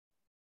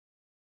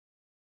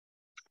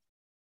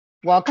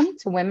Welcome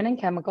to Women in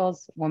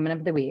Chemicals Woman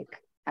of the Week.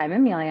 I'm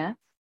Amelia.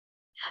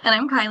 And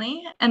I'm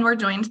Kylie, and we're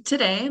joined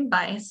today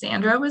by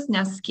Sandra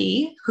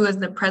Wisniewski, who is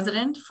the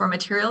President for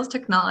Materials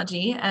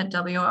Technology at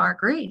W.R.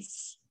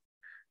 Grace.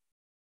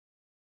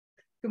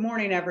 Good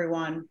morning,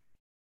 everyone.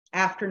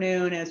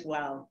 Afternoon as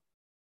well.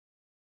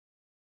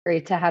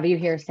 Great to have you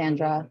here,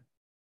 Sandra.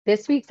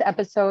 This week's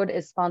episode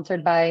is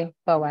sponsored by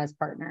Boaz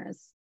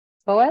Partners.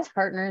 Boaz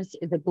Partners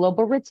is a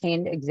global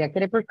retained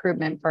executive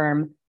recruitment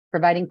firm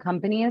providing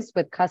companies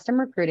with custom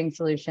recruiting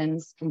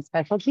solutions in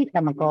specialty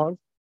chemicals,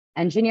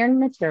 engineering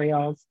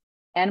materials,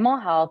 animal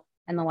health,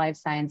 and the life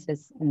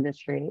sciences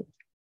industry.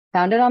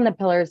 Founded on the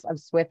pillars of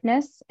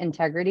swiftness,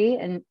 integrity,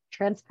 and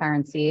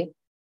transparency,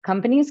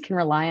 companies can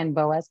rely on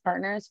Boaz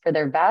Partners for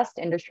their vast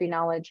industry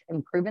knowledge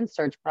and proven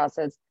search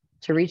process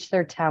to reach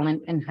their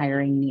talent and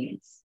hiring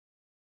needs.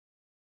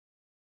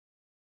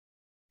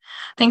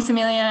 Thanks,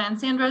 Amelia. And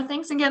Sandra,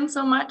 thanks again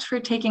so much for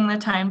taking the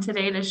time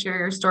today to share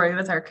your story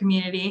with our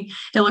community.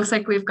 It looks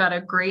like we've got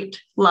a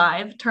great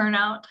live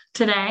turnout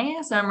today.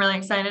 So I'm really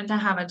excited to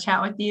have a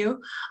chat with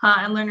you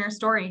and learn your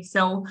story.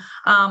 So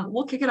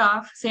we'll kick it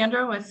off,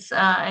 Sandra, with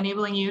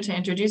enabling you to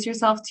introduce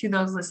yourself to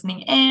those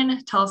listening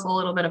in. Tell us a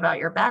little bit about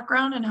your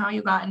background and how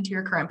you got into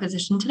your current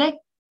position today.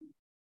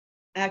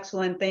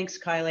 Excellent. Thanks,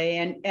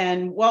 Kylie.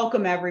 And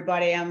welcome,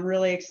 everybody. I'm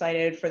really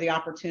excited for the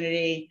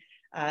opportunity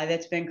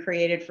that's been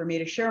created for me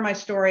to share my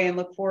story and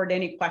look forward to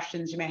any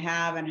questions you may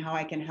have and how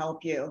I can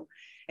help you.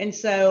 And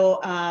so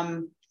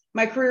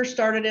my career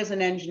started as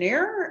an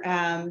engineer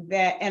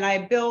and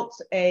I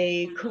built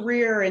a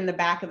career in the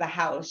back of the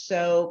house.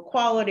 So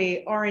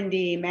quality,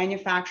 R&D,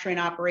 manufacturing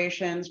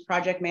operations,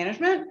 project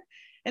management.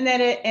 And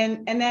then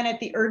at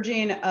the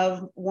urging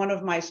of one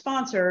of my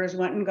sponsors,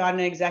 went and got an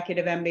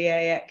executive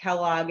MBA at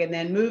Kellogg and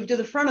then moved to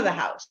the front of the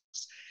house.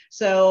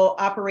 So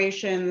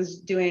operations,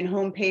 doing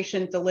home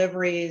patient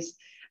deliveries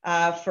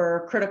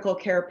for critical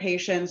care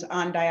patients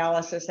on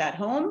dialysis at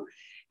home,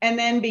 and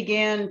then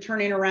began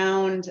turning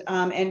around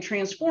and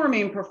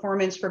transforming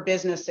performance for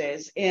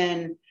businesses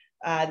in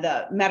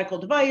the medical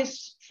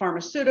device,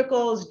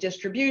 pharmaceuticals,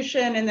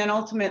 distribution, and then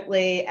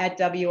ultimately at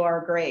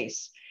W.R.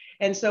 Grace.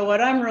 And so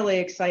what I'm really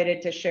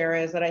excited to share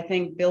is that I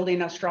think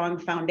building a strong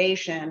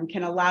foundation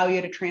can allow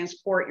you to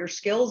transport your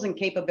skills and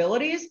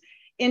capabilities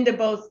into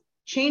both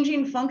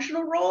changing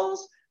functional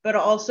roles, but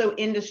also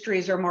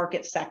industries or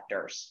market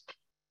sectors.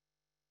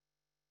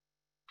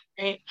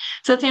 Great.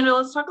 So Sandra,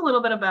 let's talk a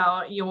little bit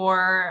about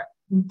your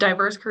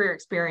diverse career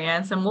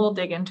experience, and we'll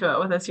dig into it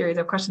with a series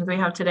of questions we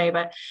have today.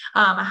 But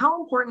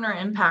how important or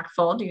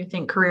impactful do you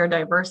think career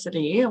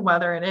diversity,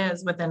 whether it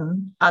is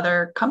within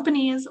other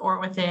companies or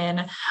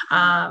within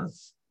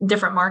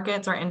different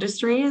markets or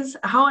industries,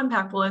 how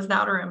impactful is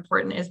that or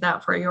important is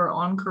that for your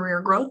own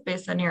career growth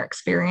based on your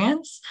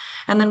experience?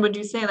 And then would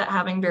you say that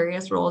having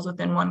various roles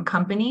within one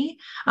company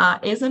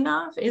is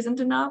enough, isn't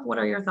enough? What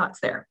are your thoughts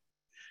there?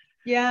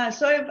 Yeah,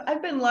 so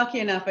I've been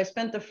lucky enough. I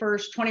spent the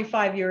first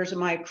 25 years of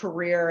my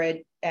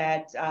career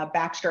at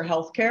Baxter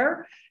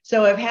Healthcare.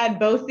 So I've had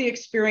both the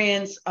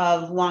experience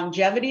of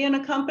longevity in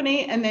a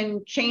company and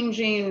then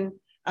changing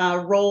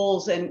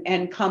roles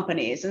and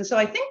companies. And so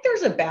I think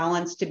there's a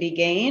balance to be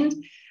gained.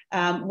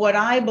 What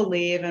I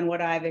believe and what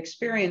I've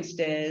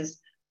experienced is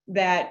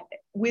that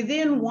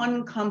within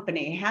one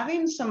company,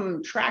 having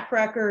some track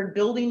record,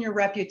 building your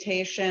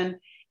reputation,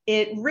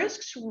 it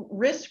risk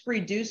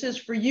reduces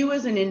for you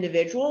as an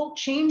individual,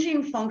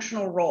 changing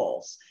functional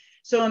roles.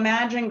 So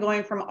imagine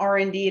going from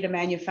R&D to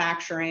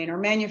manufacturing or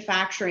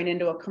manufacturing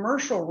into a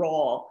commercial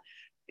role.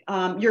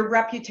 Your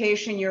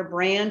reputation, your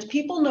brand,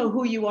 people know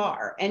who you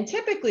are. And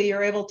typically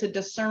you're able to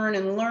discern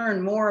and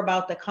learn more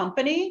about the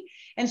company.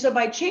 And so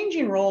by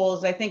changing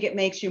roles, I think it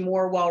makes you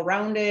more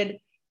well-rounded.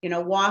 You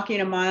know,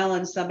 walking a mile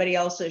in somebody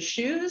else's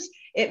shoes,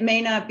 it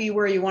may not be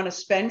where you want to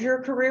spend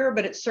your career,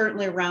 but it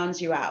certainly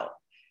rounds you out.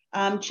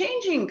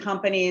 Changing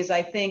companies,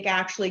 I think,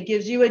 actually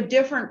gives you a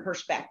different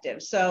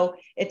perspective. So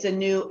it's a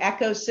new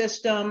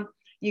ecosystem.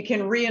 You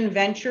can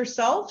reinvent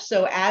yourself.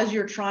 So as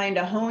you're trying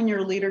to hone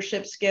your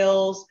leadership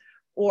skills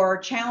or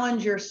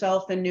challenge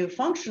yourself in new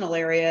functional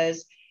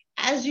areas,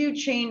 as you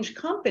change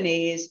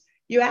companies,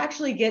 you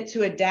actually get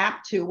to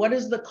adapt to what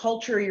is the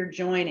culture you're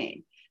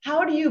joining.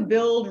 How do you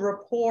build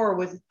rapport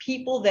with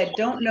people that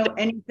don't know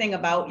anything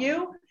about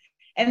you?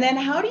 And then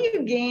how do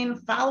you gain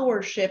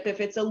followership if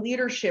it's a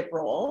leadership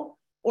role?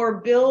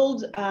 Or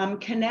build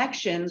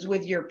connections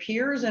with your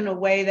peers in a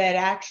way that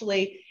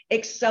actually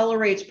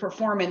accelerates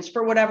performance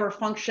for whatever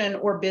function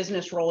or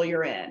business role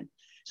you're in.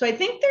 So I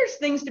think there's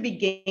things to be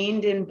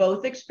gained in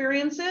both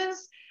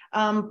experiences,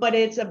 but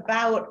it's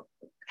about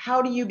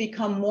how do you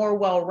become more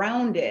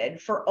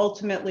well-rounded for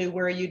ultimately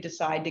where you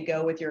decide to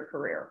go with your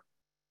career.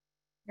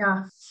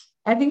 Yeah,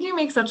 I think you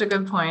make such a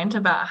good point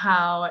about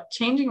how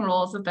changing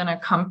roles within a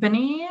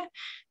company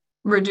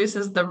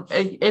reduces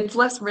it's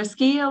less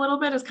risky a little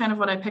bit is kind of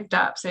what I picked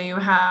up. So you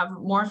have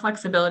more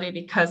flexibility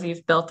because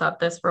you've built up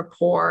this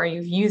rapport,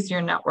 you've used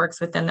your networks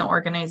within the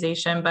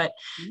organization. But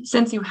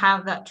since you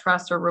have that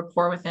trust or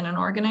rapport within an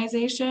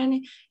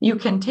organization, you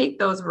can take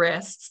those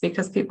risks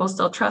because people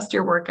still trust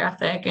your work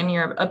ethic and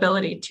your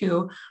ability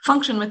to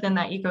function within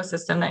that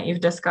ecosystem that you've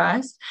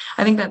discussed.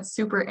 I think that's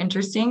super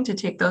interesting to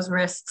take those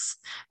risks,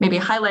 maybe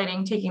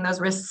highlighting taking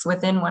those risks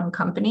within one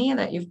company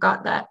that you've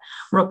got that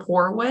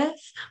rapport with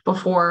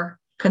before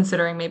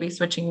considering maybe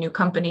switching new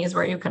companies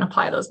where you can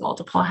apply those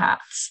multiple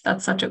hats.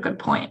 That's such a good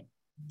point.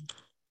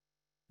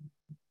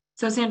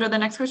 So Sandra, the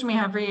next question we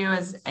have for you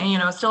is,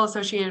 still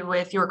associated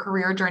with your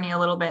career journey a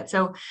little bit.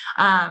 So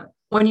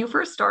when you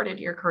first started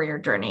your career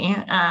journey,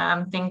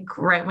 think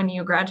right when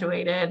you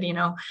graduated,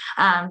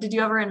 did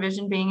you ever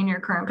envision being in your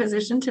current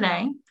position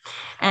today?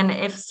 And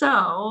if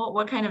so,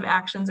 what kind of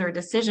actions or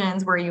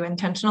decisions were you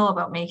intentional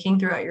about making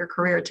throughout your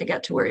career to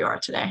get to where you are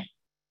today?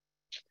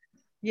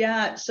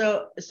 Yeah,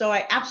 so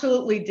I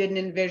absolutely didn't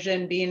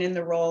envision being in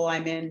the role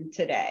I'm in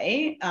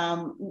today.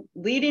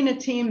 Leading a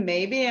team,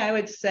 maybe I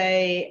would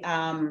say,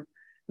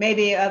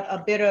 maybe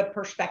a bit of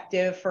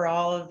perspective for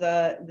all of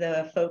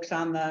the folks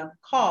on the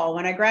call.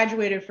 When I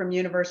graduated from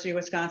University of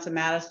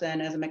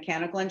Wisconsin-Madison as a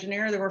mechanical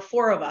engineer, there were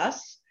 4 of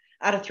us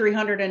out of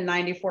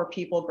 394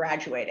 people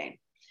graduating.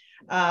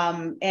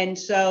 And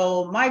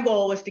so my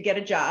goal was to get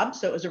a job.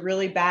 So it was a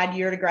really bad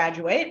year to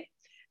graduate.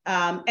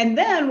 And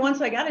then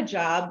once I got a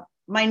job,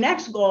 my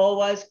next goal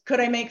was, could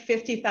I make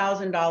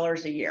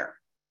 $50,000 a year?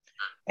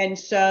 And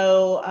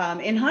so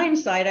in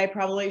hindsight, I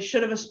probably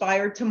should have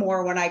aspired to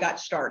more when I got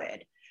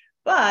started.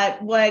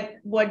 But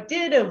what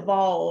did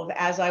evolve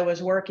as I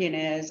was working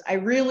is I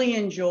really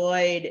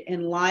enjoyed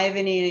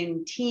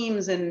enlivening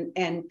teams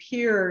and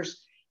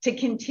peers to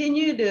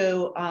continue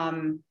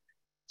to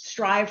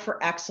strive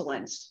for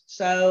excellence.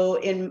 So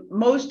in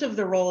most of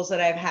the roles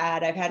that I've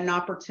had an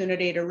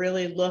opportunity to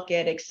really look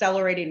at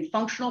accelerating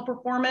functional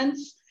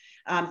performance.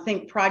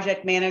 Think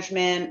project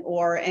management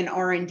or an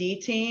R&D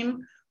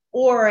team,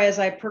 or as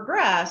I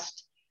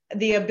progressed,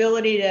 the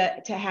ability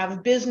to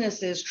have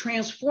businesses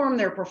transform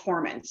their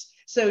performance.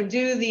 So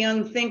do the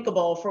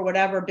unthinkable for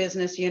whatever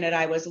business unit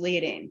I was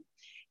leading.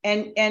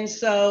 And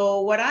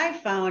so what I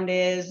found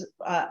is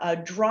a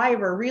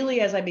driver,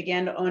 really, as I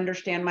began to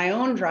understand my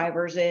own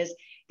drivers, is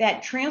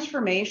that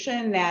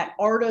transformation, that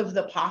art of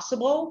the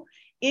possible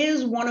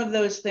is one of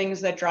those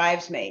things that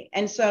drives me.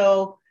 And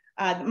so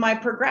my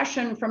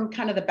progression from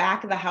kind of the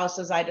back of the house,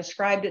 as I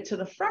described it, to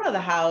the front of the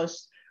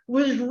house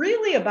was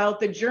really about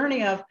the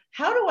journey of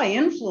how do I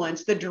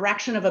influence the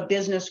direction of a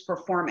business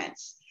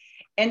performance?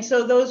 And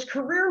so those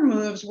career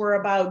moves were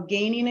about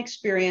gaining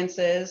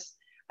experiences,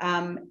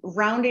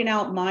 rounding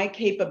out my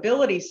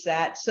capability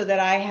set so that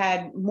I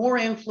had more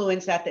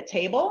influence at the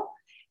table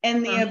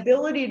and the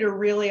ability to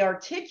really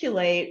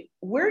articulate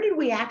where did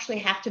we actually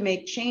have to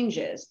make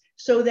changes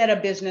so that a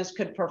business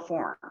could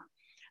perform.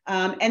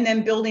 And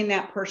then building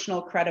that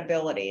personal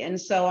credibility. And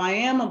so I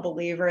am a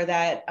believer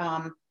that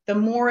the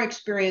more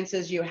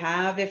experiences you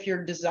have, if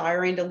you're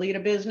desiring to lead a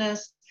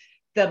business,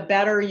 the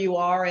better you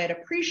are at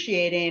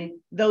appreciating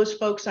those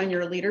folks on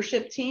your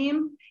leadership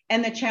team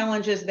and the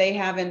challenges they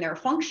have in their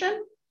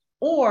function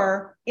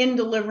or in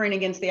delivering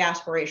against the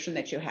aspiration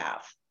that you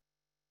have.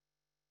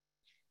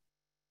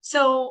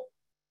 So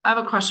I have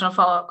a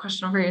follow-up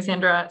question for you,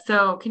 Sandra.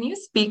 So can you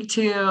speak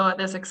to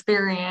this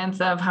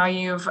experience of how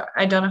you've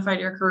identified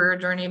your career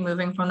journey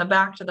moving from the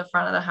back to the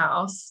front of the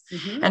house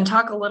and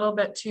talk a little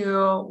bit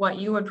to what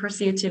you would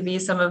perceive to be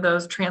some of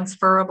those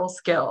transferable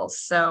skills?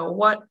 So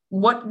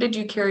what did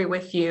you carry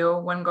with you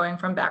when going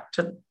from back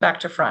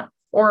to front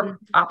or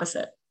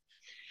opposite?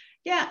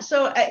 Yeah,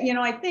 so,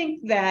 I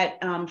think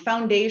that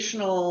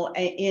foundational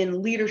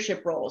in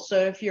leadership roles. So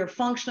if you're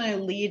functionally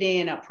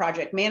leading a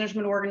project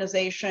management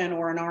organization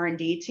or an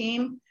R&D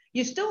team,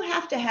 you still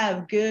have to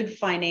have good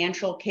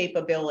financial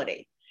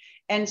capability.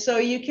 And so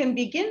you can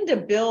begin to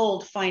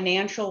build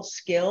financial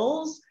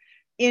skills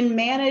in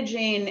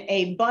managing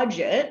a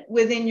budget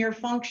within your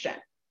function.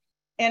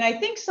 And I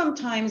think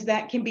sometimes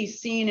that can be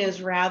seen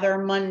as rather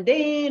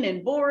mundane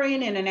and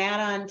boring and an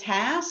add-on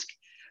task.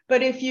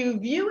 But if you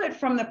view it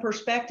from the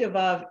perspective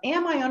of,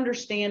 am I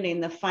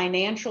understanding the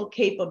financial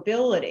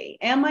capability?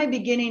 Am I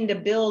beginning to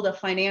build a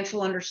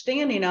financial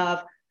understanding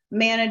of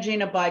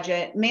managing a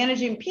budget,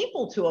 managing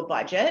people to a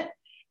budget,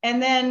 and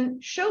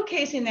then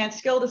showcasing that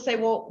skill to say,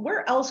 well,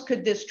 where else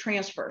could this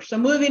transfer? So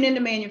moving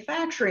into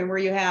manufacturing where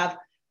you have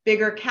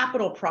bigger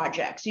capital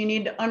projects, you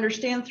need to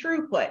understand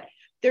throughput.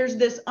 There's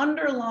this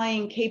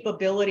underlying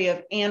capability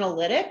of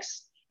analytics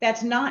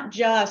that's not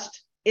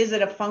just, is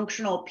it a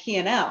functional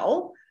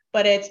P&L,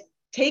 but it's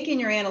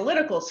taking your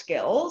analytical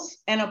skills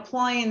and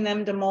applying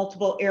them to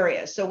multiple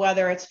areas. So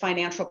whether it's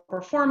financial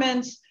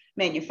performance,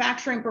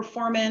 manufacturing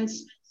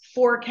performance,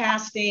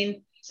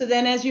 forecasting. So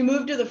then as you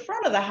move to the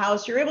front of the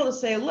house, you're able to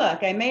say,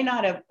 look, I may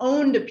not have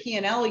owned a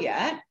P&L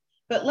yet,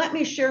 but let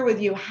me share with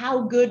you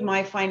how good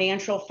my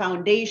financial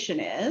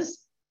foundation is.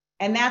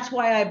 And that's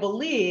why I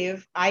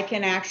believe I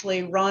can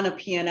actually run a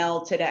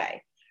P&L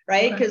today,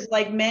 right? Because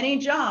like many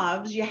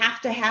jobs, you have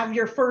to have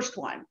your first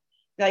one.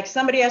 Like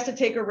somebody has to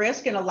take a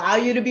risk and allow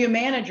you to be a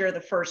manager the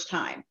first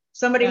time.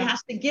 Somebody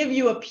has to give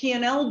you a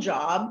P&L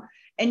job,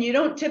 and you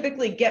don't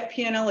typically get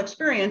P&L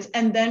experience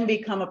and then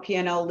become a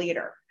P&L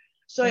leader.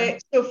 So,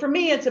 so for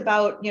me, it's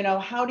about,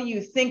 how do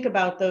you think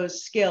about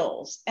those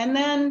skills? And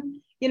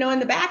then, in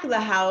the back of the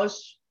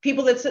house,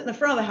 people that sit in the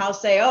front of the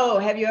house say, oh,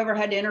 have you ever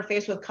had to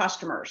interface with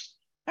customers?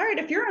 All right,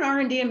 if you're in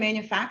R&D and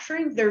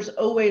manufacturing, there's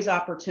always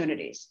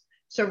opportunities.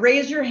 So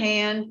raise your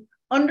hand,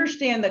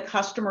 understand the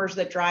customers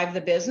that drive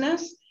the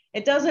business.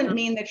 It doesn't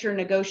mean that you're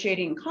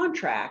negotiating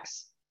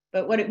contracts,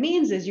 but what it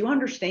means is you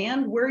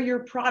understand where your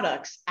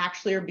products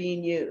actually are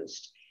being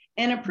used,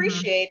 and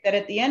appreciate that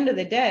at the end of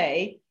the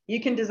day, you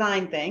can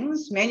design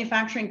things,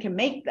 manufacturing can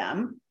make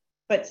them,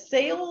 but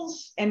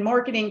sales and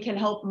marketing can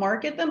help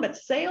market them. But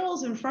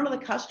sales in front of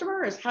the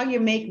customer is how you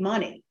make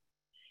money.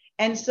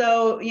 And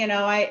so,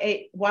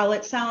 while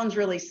it sounds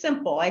really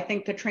simple, I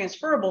think the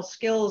transferable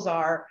skills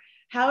are,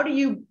 how do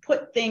you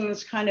put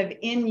things kind of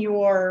in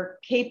your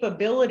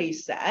capability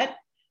set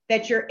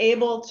that you're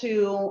able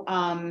to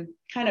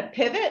kind of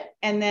pivot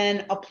and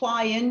then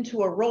apply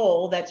into a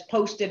role that's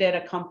posted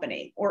at a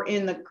company or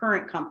in the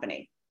current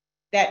company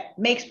that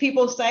makes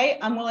people say,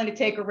 I'm willing to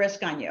take a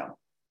risk on you.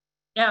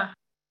 Yeah.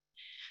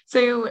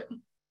 So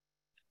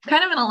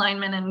kind of in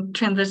alignment and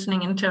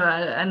transitioning into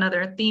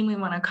another theme we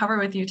want to cover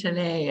with you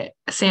today,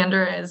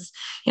 Sandra, is,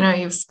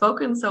 you've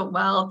spoken so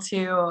well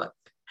to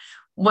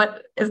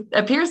what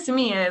appears to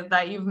me is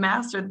that you've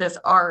mastered this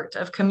art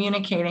of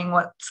communicating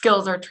what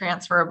skills are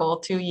transferable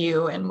to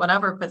you in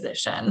whatever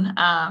position.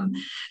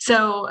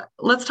 So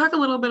let's talk a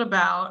little bit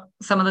about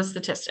some of the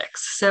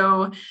statistics.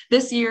 So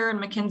this year in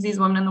McKinsey's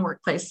Women in the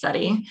Workplace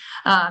study,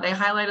 they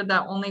highlighted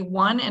that only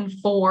 1 in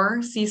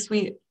 4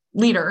 C-suite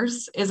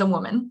leaders is a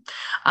woman.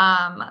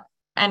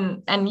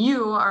 And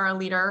you are a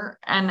leader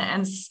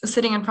and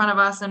sitting in front of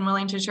us and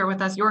willing to share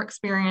with us your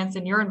experience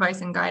and your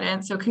advice and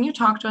guidance. So can you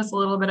talk to us a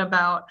little bit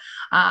about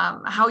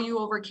how you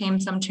overcame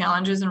some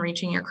challenges in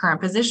reaching your current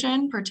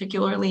position,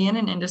 particularly in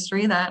an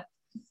industry that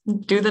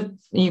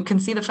you can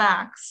see the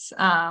facts,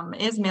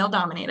 is male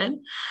dominated.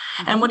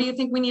 And what do you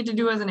think we need to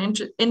do as an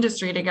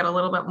industry to get a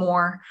little bit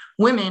more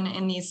women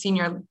in these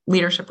senior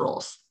leadership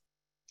roles?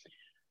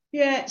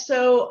 Yeah,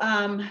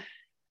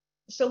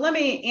 so let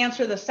me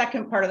answer the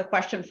second part of the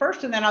question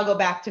first, and then I'll go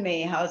back to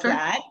me. How's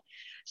that?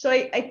 So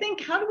I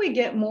think, how do we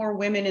get more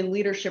women in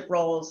leadership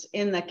roles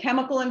in the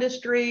chemical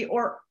industry,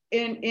 or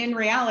in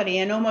reality,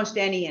 in almost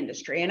any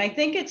industry? And I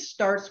think it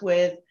starts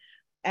with,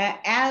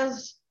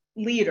 as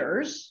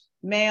leaders,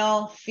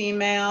 male,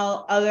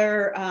 female,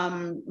 other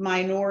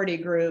minority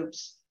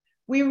groups,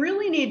 we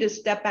really need to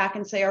step back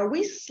and say, are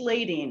we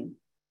slating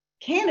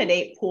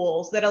candidate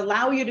pools that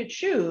allow you to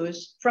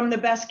choose from the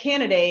best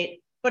candidate,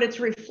 but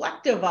it's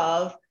reflective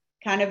of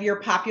kind of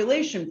your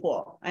population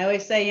pool? I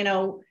always say,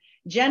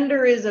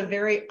 gender is a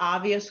very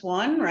obvious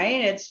one, right?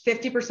 It's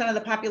 50% of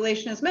the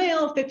population is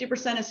male,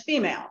 50% is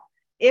female.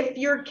 If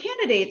your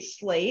candidate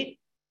slate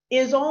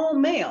is all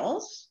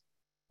males,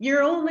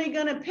 you're only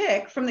going to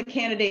pick from the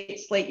candidate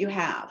slate you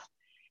have.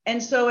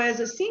 And so as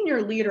a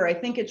senior leader, I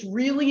think it's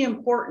really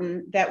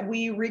important that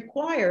we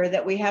require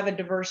that we have a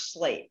diverse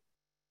slate.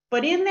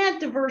 But in that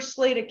diverse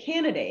slate of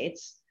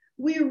candidates,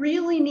 we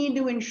really need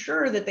to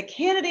ensure that the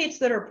candidates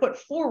that are put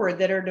forward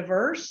that are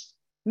diverse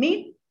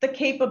meet the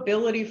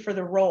capability for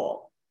the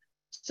role,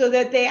 so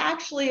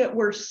that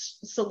we're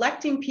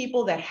selecting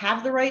people that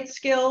have the right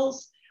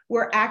skills.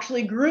 We're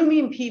actually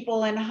grooming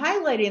people and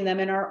highlighting them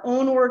in our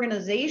own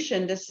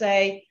organization to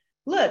say,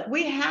 look,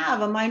 we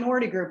have a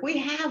minority group. We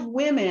have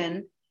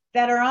women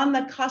that are on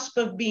the cusp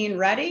of being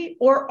ready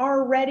or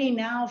are ready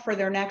now for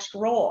their next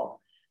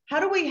role. How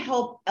do we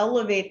help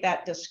elevate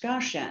that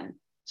discussion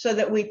so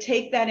that we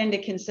take that into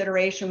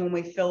consideration when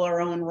we fill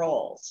our own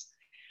roles?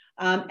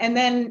 And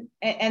then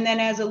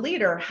as a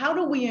leader, how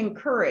do we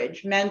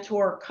encourage,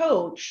 mentor,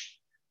 coach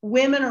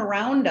women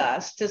around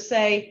us to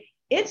say,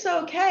 it's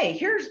okay,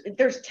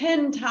 there's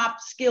 10 top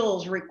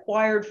skills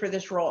required for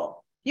this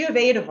role. You have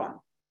 8 of them.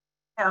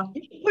 Yeah.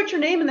 You can put your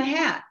name in the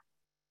hat.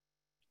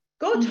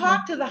 Go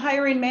talk to the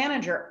hiring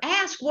manager.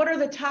 Ask, what are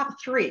the top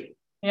 3?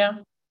 Yeah.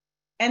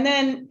 And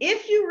then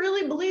if you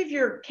really believe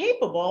you're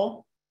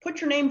capable, put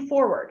your name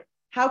forward.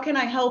 How can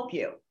I help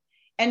you?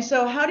 And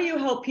so how do you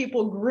help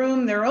people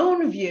groom their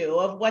own view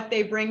of what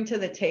they bring to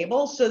the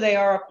table so they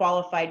are a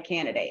qualified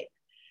candidate?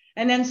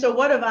 And then, so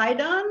what have I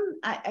done?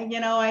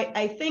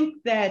 I think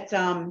that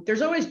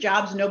there's always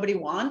jobs nobody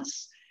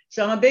wants.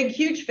 So I'm a big,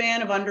 huge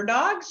fan of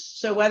underdogs.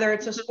 So whether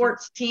it's a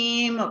sports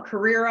team, a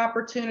career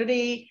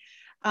opportunity,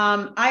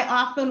 I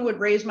often would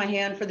raise my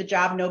hand for the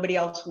job nobody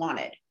else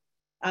wanted.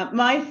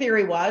 My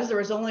theory was there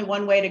was only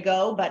one way to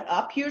go, but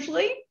up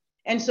usually.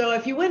 And so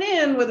if you went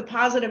in with a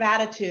positive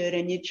attitude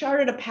and you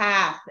charted a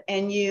path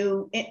and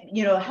you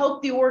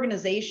helped the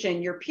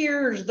organization, your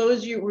peers,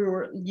 those you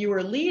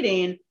were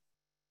leading,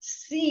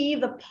 see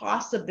the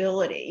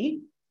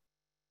possibility.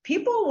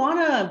 People want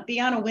to be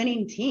on a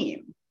winning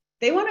team.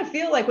 They want to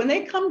feel like when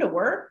they come to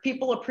work,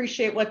 people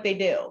appreciate what they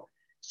do.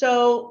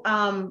 So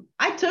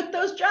I took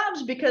those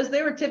jobs because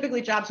they were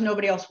typically jobs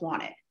nobody else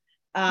wanted.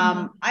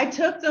 I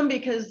took them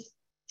because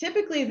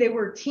typically they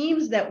were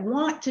teams that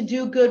want to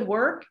do good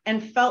work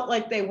and felt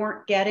like they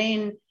weren't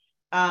getting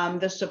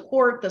the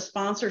support, the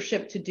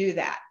sponsorship to do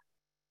that.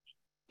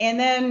 And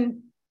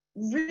then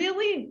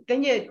really,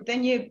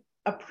 then you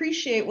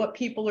appreciate what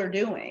people are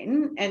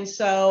doing. And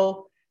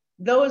so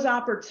those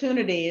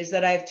opportunities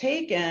that I've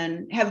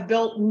taken have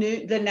built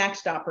the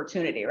next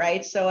opportunity,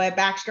 right? So at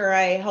Baxter,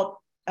 I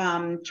helped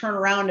turn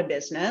around a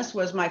business,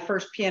 was my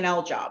first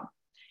P&L job.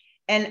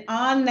 And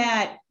on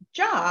that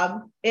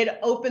job, it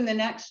opened the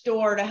next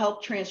door to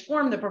help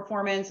transform the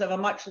performance of a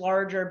much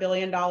larger $1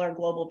 billion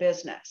global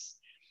business.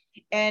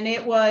 And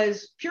it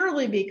was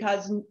purely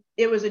because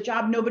it was a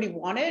job nobody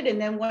wanted. And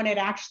then when it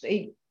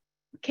actually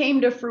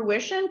came to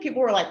fruition,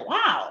 people were like,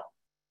 wow,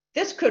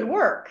 this could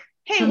work.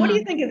 Hey, what do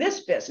you think of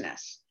this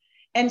business?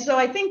 And so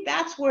I think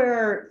that's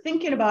where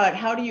thinking about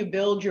how do you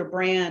build your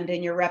brand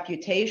and your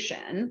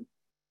reputation,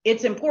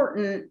 it's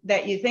important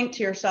that you think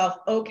to yourself,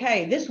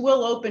 okay, this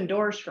will open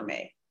doors for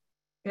me.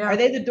 Yeah. Are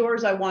they the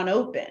doors I want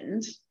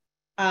opened?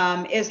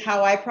 Is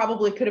how I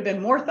probably could have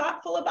been more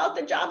thoughtful about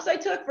the jobs I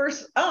took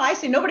versus, oh, I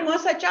see, nobody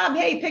wants that job.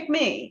 Hey, pick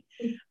me,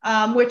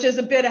 which is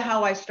a bit of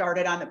how I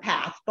started on the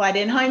path. But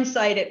in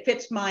hindsight, it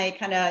fits my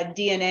kind of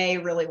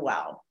DNA really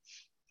well.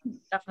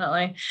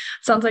 Definitely.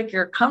 Sounds like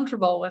you're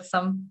comfortable with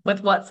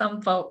what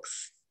some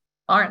folks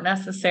aren't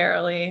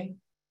necessarily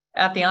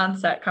at the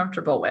onset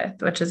comfortable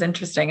with, which is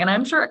interesting. And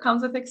I'm sure it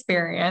comes with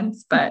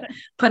experience, but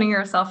putting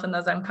yourself in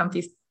those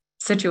uncomfy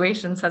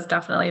situations has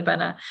definitely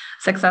been a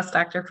success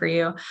factor for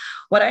you.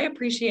 What I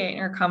appreciate in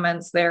your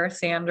comments there,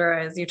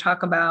 Sandra, is you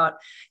talk about,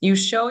 you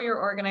show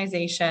your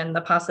organization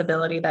the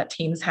possibility that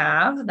teams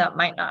have that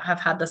might not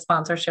have had the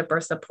sponsorship or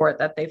support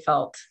that they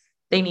felt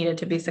they needed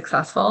to be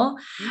successful.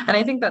 And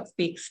I think that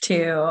speaks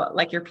to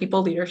like your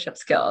people leadership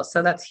skills.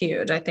 So that's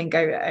huge. I think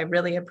I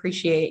really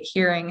appreciate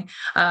hearing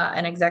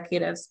an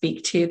executive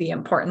speak to the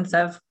importance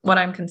of what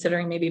I'm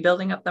considering maybe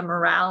building up the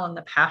morale and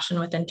the passion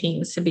within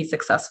teams to be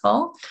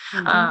successful.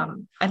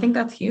 I think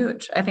that's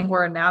huge. I think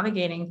we're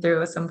navigating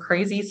through some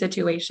crazy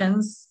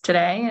situations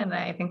today, and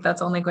I think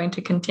that's only going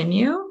to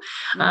continue.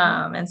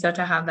 And so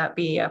to have that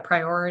be a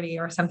priority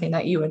or something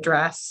that you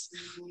address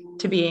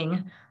to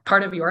being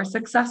part of your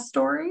success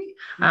story,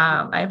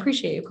 I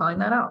appreciate you calling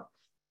that out.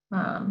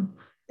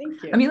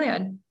 Thank you. Amelia,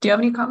 do you have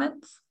any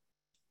comments?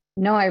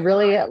 No, I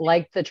really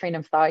liked the train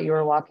of thought you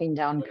were walking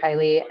down,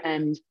 Kylie,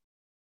 and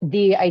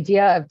the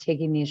idea of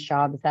taking these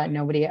jobs that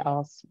nobody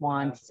else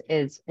wants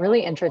is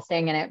really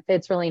interesting, and it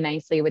fits really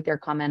nicely with your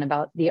comment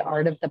about the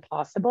art of the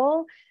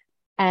possible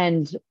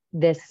and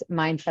this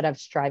mindset of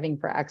striving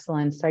for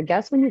excellence. So I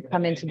guess when you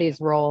come into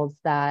these roles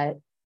that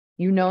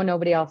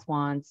nobody else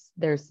wants,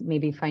 there's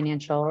maybe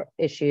financial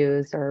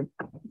issues or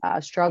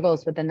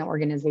struggles within the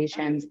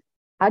organizations,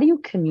 how do you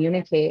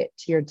communicate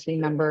to your team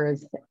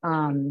members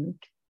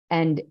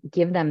and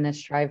give them this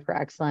strive for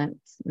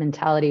excellence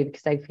mentality?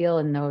 Because I feel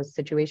in those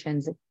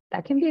situations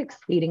that can be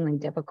exceedingly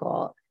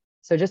difficult.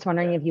 So just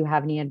wondering if you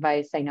have any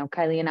advice. I know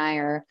Kylie and I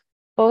are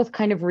both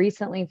kind of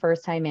recently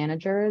first-time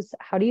managers.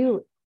 How do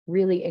you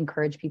really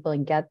encourage people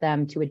and get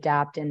them to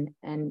adapt and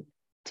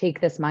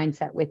take this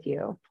mindset with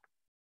you?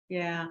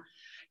 Yeah.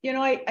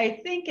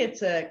 I think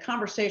it's a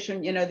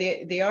conversation,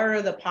 the art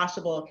of the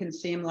possible can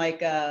seem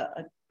like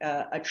a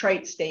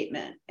trite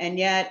statement. And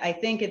yet I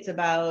think it's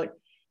about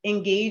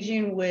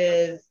engaging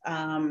with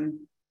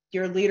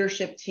your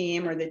leadership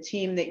team or the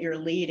team that you're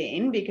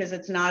leading, because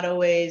it's not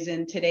always,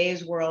 in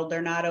today's world,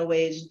 they're not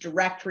always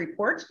direct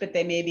reports, but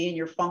they may be in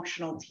your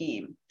functional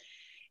team.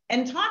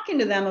 And talking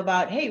to them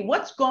about, hey,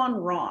 what's gone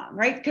wrong,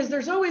 right? Because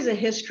there's always a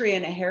history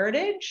and a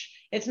heritage.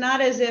 It's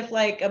not as if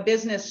like a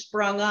business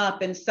sprung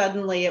up and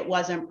suddenly it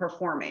wasn't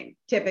performing,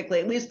 typically,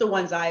 at least the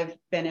ones I've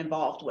been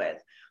involved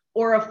with,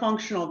 or a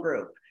functional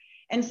group.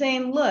 And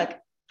saying, look,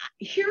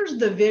 here's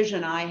the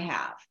vision I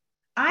have.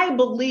 I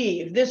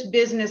believe this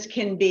business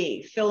can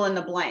be fill in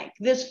the blank.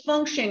 This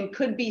function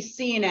could be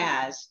seen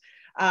as,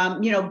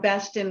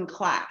 best in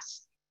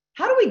class.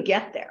 How do we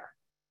get there?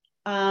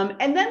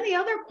 And then the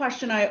other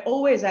question I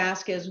always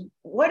ask is,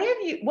 what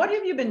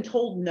have you been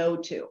told no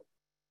to?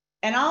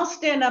 And I'll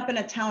stand up in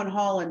a town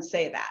hall and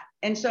say that.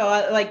 And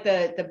so like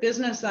the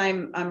business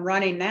I'm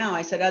running now,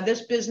 I said,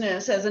 this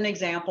business, as an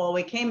example,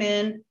 we came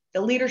in,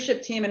 the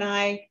leadership team and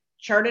I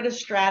charted a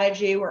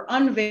strategy. We're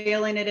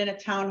unveiling it in a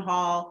town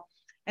hall.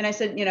 And I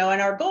said,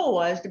 and our goal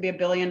was to be $1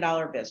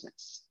 billion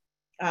business,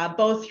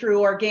 both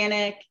through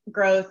organic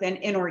growth and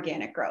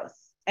inorganic growth.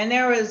 And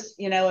there was,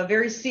 a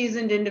very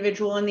seasoned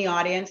individual in the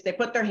audience. They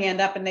put their hand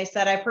up and they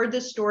said, I've heard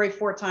this story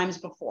 4 times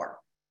before.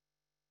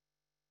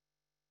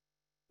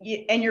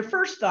 And your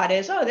first thought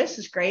is, oh, this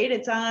is great.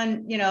 It's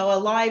on, a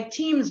live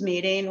Teams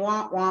meeting,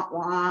 wah, wah,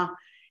 wah.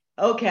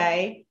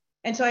 Okay.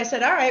 And so I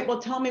said, all right, well,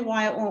 tell me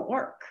why it won't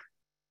work.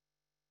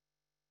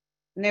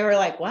 And they were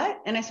like, what?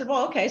 And I said,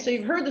 well, okay, so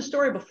you've heard the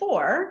story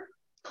before.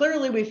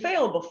 Clearly we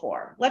failed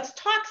before. Let's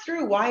talk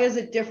through why is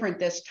it different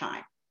this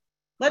time?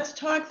 Let's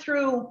talk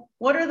through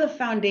what are the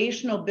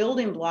foundational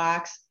building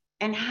blocks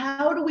and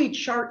how do we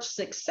chart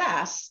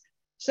success?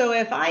 So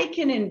if I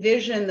can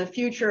envision the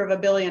future of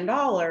 $1 billion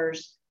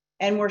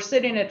and we're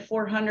sitting at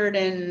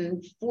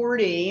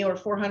 440 or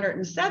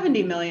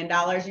 $470 million,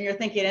 and you're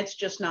thinking it's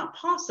just not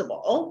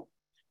possible,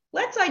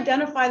 let's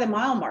identify the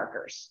mile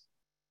markers.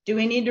 Do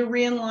we need to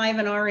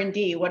re-enliven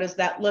R&D? What does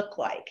that look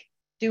like?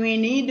 Do we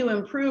need to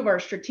improve our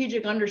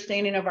strategic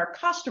understanding of our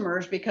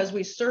customers because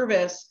we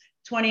service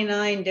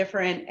 29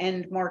 different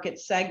end market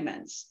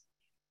segments?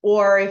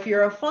 Or if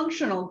you're a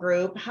functional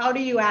group, how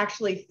do you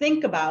actually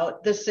think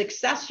about the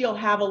success you'll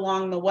have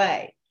along the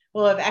way?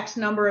 We'll have X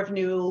number of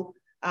new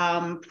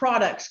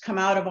products come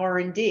out of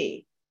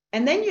R&D.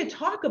 And then you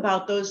talk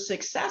about those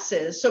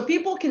successes so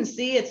people can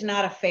see it's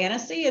not a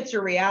fantasy, it's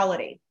a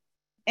reality.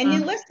 And you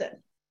listen.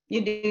 You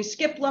do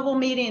skip level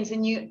meetings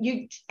and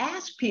you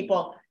ask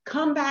people,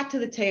 come back to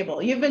the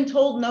table. You've been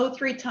told no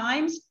 3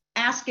 times,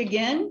 ask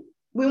again.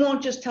 We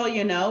won't just tell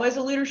you no as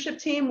a leadership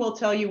team, we'll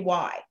tell you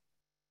why.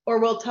 Or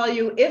we'll tell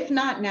you, if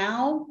not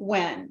now,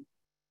 when.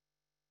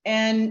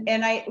 And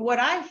what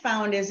I've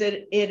found is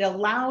it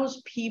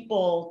allows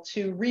people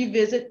to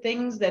revisit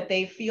things that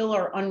they feel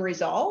are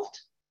unresolved.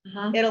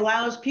 It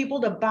allows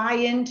people to buy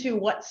into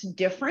what's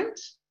different.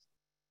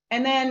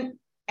 And then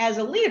as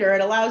a leader,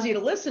 it allows you to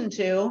listen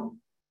to,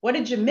 what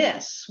did you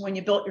miss when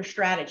you built your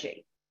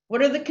strategy?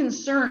 What are the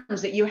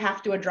concerns that you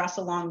have to address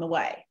along the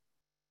way?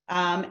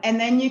 And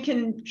then you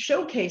can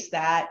showcase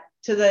that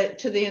to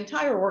the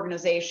entire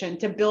organization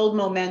to build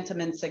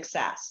momentum and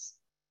success.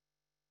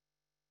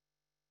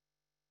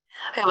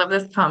 I love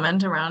this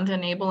comment around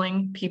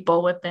enabling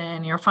people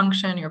within your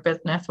function, your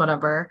business,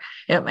 whatever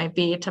it might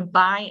be, to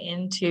buy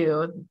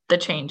into the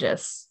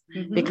changes,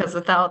 because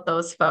without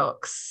those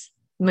folks,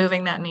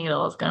 moving that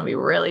needle is going to be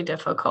really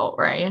difficult,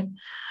 right?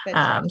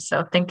 Right.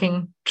 So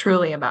thinking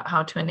truly about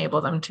how to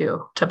enable them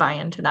to buy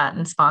into that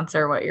and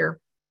sponsor what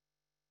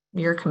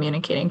you're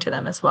communicating to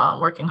them as well,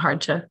 and working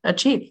hard to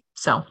achieve.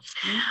 So,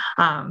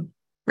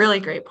 really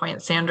great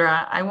point,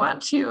 Sandra. I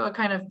want to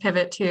kind of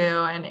pivot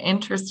to an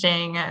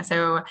interesting,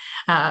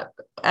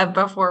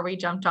 before we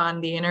jumped on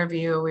the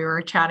interview, we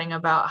were chatting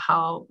about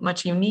how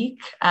much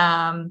unique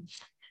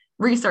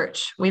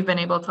research we've been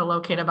able to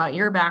locate about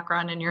your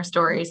background and your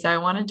story. So I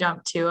want to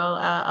jump to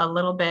a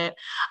little bit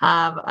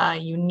of a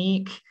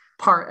unique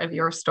part of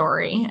your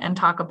story and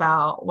talk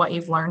about what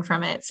you've learned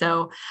from it.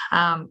 So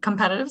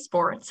competitive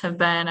sports have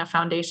been a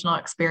foundational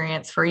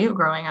experience for you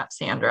growing up,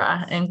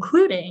 Sandra,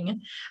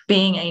 including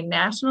being a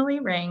nationally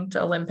ranked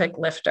Olympic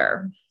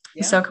lifter.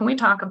 Yeah. So can we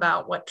talk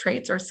about what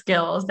traits or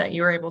skills that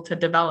you were able to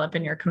develop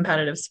in your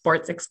competitive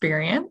sports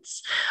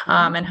experience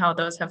and how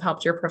those have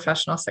helped your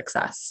professional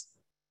success?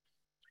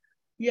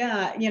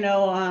 Yeah,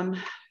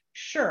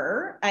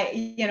 sure.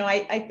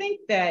 I think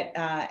that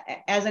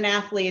as an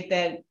athlete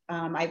that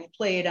I've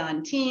played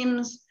on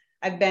teams,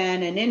 I've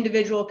been an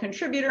individual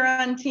contributor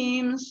on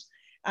teams,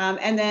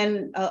 and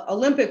then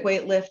Olympic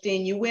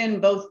weightlifting, you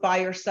win both by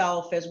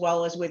yourself as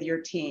well as with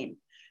your team.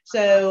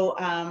 So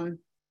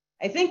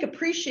I think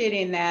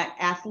appreciating that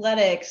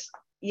athletics,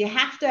 you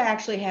have to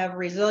actually have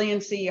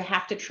resiliency. You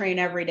have to train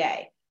every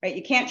day, right?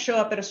 You can't show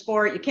up at a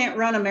sport. You can't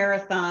run a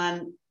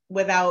marathon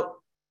without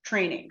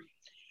training.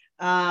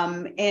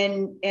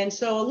 And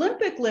so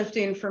Olympic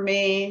lifting for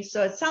me,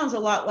 so it sounds a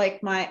lot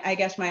like my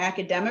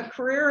academic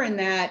career, in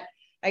that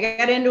I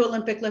got into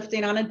Olympic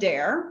lifting on a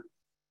dare.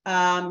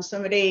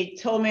 Somebody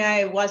told me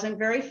I wasn't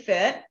very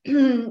fit.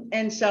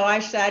 And so I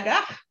said,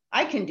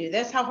 I can do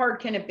this. How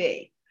hard can it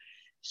be?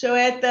 So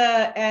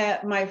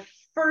at my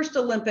first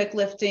Olympic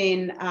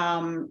lifting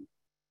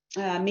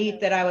meet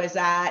that I was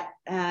at,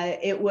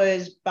 it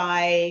was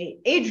by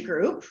age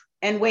group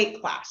and weight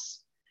class.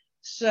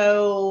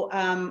 So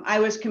I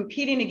was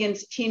competing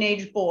against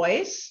teenage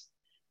boys.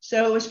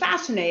 So it was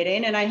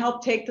fascinating. And I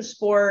helped take the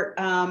sport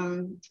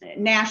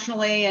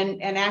nationally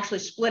and actually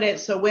split it.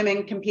 So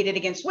women competed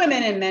against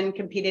women and men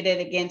competed it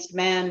against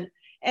men.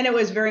 And it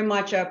was very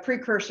much a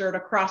precursor to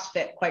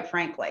CrossFit, quite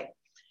frankly.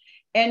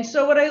 And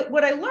so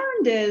what I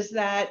learned is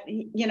that,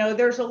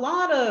 there's a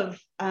lot of,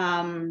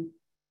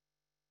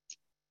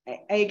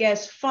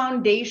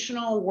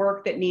 foundational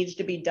work that needs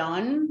to be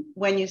done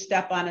when you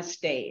step on a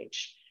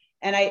stage.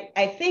 And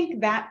I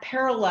think that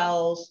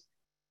parallels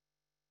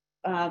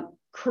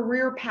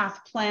career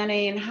path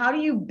planning. How do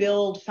you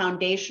build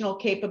foundational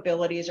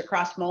capabilities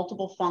across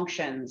multiple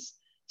functions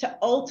to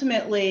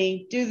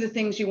ultimately do the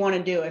things you want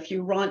to do if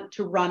you want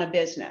to run a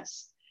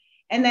business?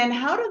 And then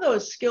how do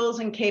those skills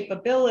and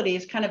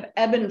capabilities kind of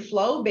ebb and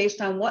flow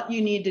based on what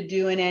you need to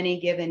do in any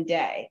given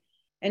day?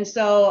 And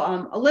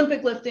so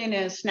Olympic lifting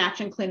is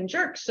snatch and clean and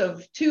jerk. So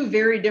 2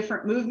 very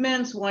different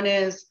movements. One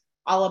is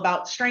all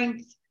about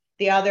strength.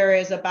 The other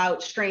is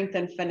about strength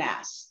and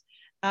finesse.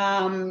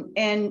 And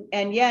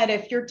yet,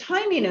 if your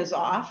timing is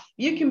off,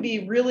 you can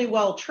be really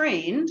well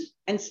trained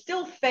and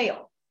still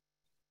fail.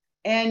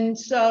 And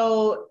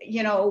so,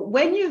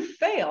 when you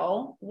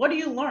fail, what do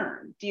you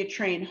learn? Do you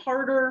train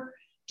harder?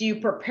 Do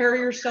you prepare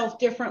yourself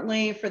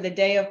differently for the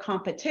day of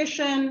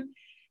competition?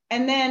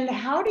 And then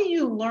how do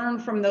you learn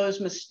from those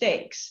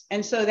mistakes?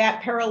 And so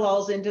that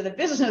parallels into the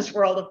business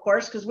world, of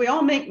course, because we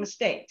all make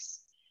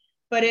mistakes.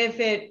 But if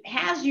it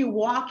has you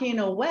walking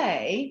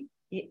away,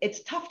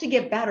 it's tough to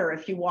get better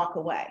if you walk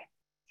away.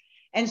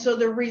 And so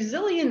the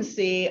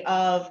resiliency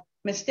of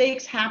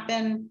mistakes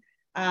happen.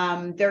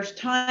 There's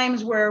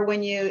times where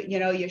when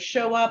you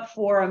show up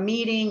for a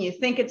meeting, you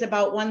think it's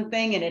about one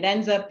thing and it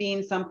ends up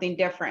being something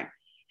different.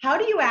 How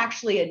do you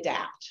actually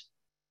adapt?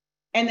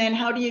 And then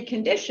how do you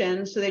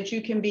condition so that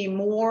you can be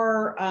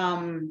more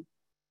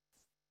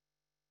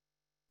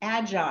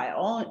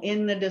agile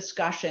in the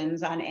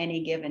discussions on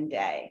any given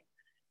day?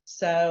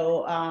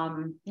 So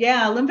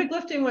Olympic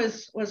lifting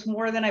was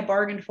more than I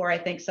bargained for, I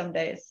think, some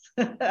days.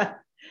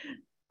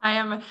 I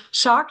am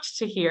shocked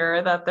to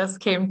hear that this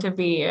came to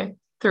be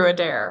through a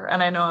dare.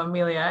 And I know,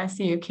 Amelia, I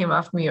see you came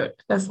off mute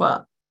as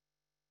well.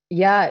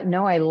 Yeah,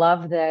 no, I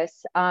love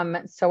this.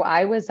 So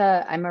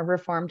I'm a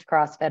reformed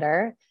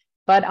CrossFitter,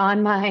 but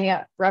on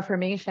my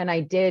reformation,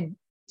 I did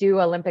do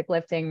Olympic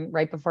lifting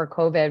right before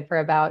COVID for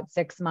about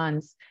 6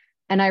 months.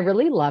 And I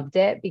really loved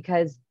it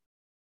because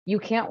you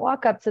can't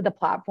walk up to the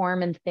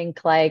platform and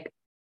think like,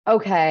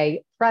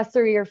 okay, press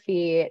through your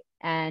feet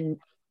and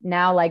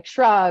now like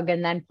shrug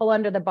and then pull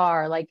under the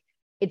bar. Like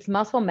it's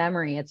muscle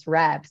memory, it's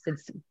reps,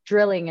 it's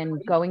drilling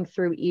and going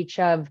through each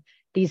of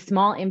these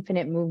small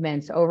infinite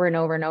movements over and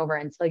over and over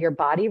until your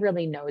body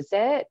really knows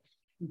it.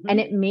 Mm-hmm. And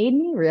it made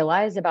me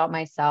realize about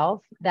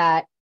myself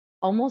that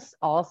almost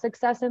all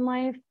success in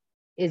life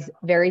is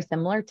very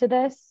similar to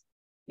this,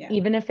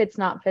 even if it's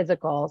not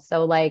physical.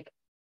 So like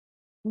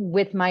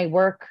with my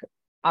work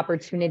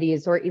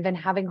opportunities or even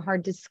having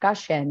hard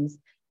discussions,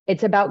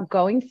 it's about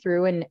going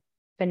through and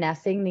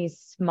finessing these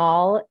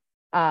small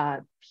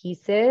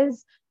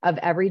pieces of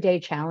everyday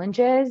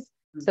challenges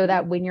so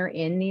that when you're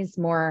in these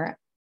more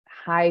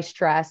high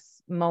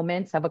stress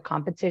moments of a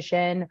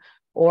competition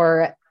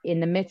or in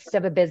the midst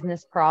of a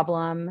business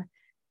problem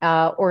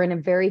or in a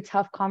very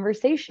tough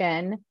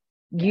conversation,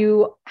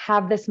 you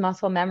have this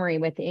muscle memory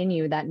within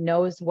you that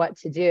knows what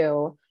to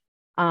do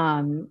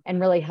and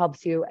really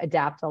helps you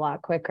adapt a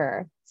lot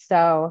quicker.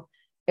 So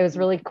it was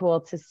really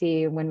cool to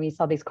see when we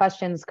saw these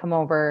questions come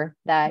over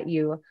that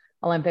you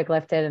Olympic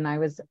lifted. And I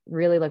was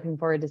really looking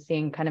forward to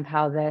seeing kind of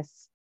how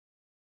this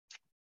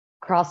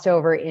crossed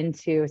over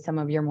into some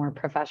of your more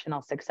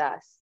professional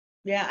success.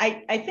 Yeah,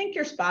 I think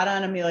you're spot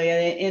on,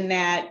 Amelia, in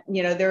that,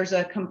 there's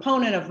a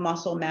component of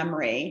muscle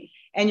memory.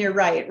 And you're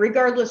right,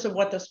 regardless of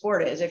what the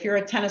sport is. If you're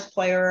a tennis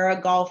player or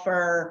a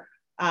golfer,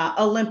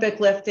 Olympic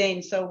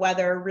lifting, so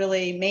whether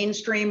really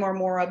mainstream or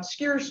more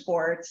obscure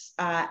sports,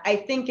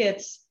 I think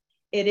it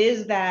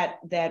is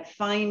that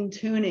fine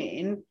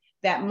tuning,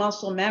 that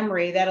muscle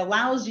memory that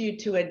allows you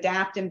to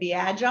adapt and be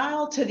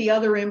agile to the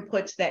other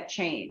inputs that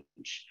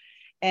change.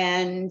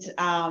 And,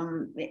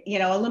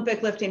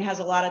 Olympic lifting has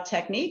a lot of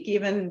technique.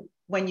 Even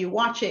when you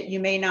watch it, you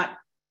may not,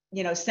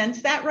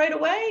 sense that right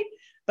away,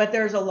 but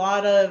there's a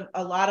lot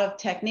of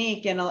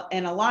technique and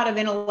a lot of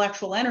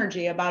intellectual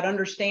energy about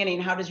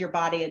understanding how does your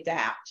body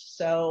adapt.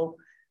 So,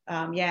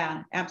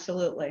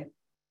 absolutely.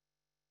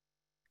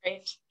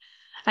 Great.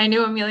 I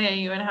knew, Amelia,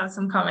 you would have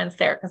some comments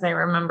there because I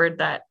remembered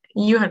that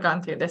you had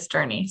gone through this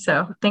journey.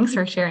 So thanks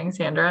for sharing,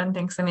 Sandra, and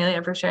thanks,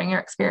 Amelia, for sharing your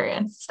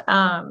experience.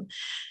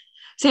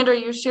 Sandra,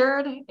 you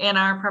shared in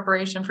our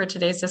preparation for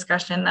today's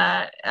discussion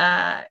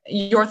that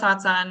your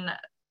thoughts on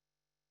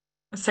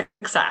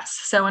success.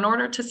 So in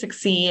order to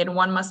succeed,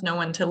 one must know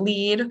when to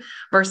lead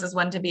versus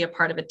when to be a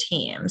part of a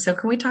team. So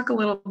can we talk a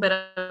little bit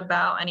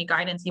about any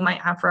guidance you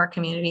might have for our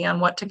community on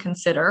what to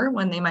consider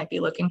when they might be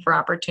looking for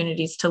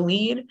opportunities to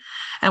lead?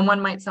 And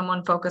when might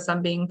someone focus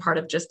on being part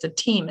of just a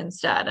team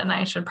instead? And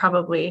I should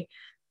probably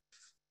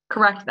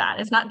correct that.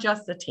 It's not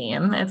just a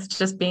team. It's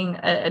just being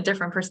a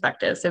different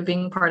perspective. So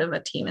being part of a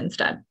team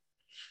instead.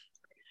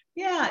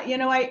 Yeah,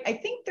 I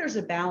think there's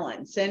a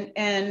balance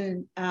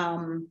and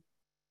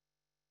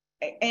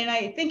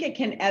I think it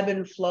can ebb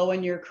and flow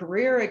in your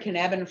career. It can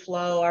ebb and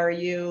flow. Are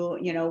you,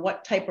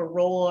 what type of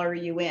role are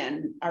you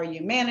in? Are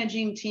you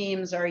managing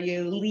teams? Are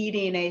you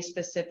leading a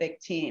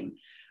specific team?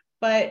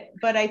 But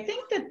I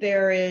think that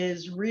there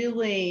is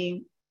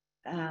really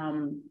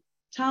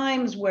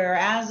times where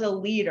as a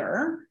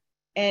leader,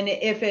 and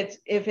if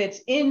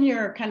it's in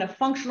your kind of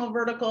functional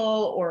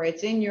vertical or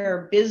it's in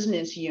your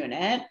business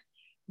unit,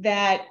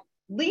 that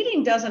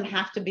leading doesn't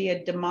have to be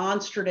a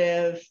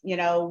demonstrative,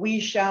 we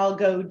shall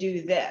go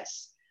do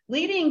this.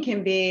 Leading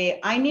can be,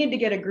 I need to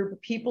get a group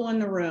of people in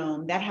the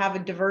room that have a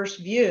diverse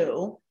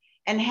view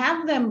and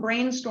have them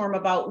brainstorm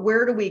about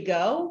where do we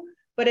go.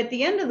 But at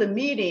the end of the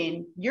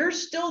meeting, you're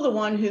still the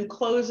one who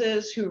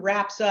closes, who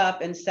wraps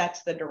up and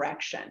sets the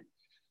direction.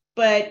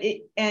 But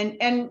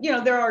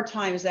there are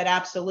times that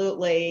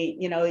absolutely,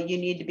 you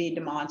need to be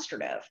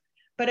demonstrative.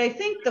 But I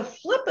think the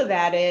flip of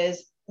that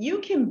is you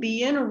can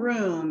be in a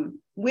room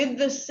with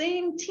the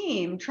same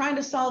team trying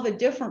to solve a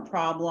different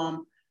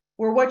problem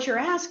where what you're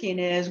asking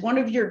is one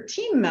of your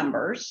team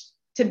members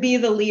to be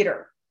the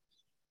leader.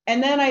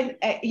 And then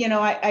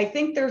I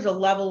think there's a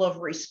level of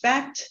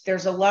respect.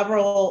 There's a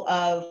level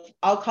of,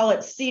 I'll call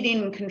it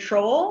seating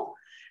control,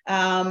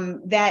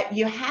 that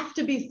you have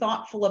to be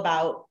thoughtful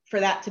about for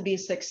that to be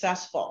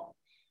successful.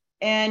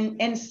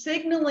 And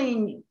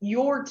signaling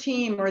your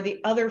team or the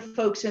other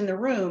folks in the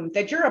room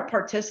that you're a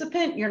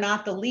participant, you're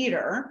not the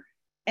leader,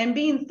 and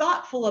being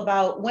thoughtful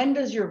about when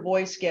does your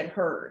voice get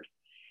heard.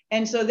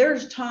 And so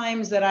there's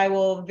times that I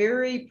will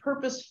very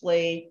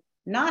purposefully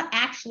not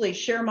actually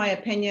share my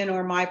opinion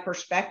or my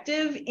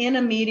perspective in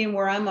a meeting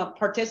where I'm a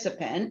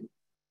participant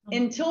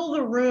until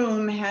the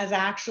room has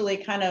actually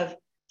kind of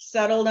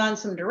settled on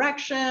some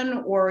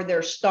direction or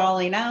they're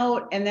stalling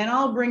out. And then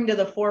I'll bring to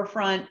the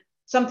forefront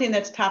something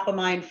that's top of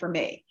mind for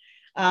me.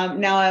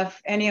 Now, if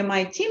any of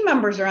my team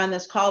members are on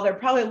this call, they're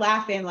probably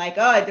laughing like,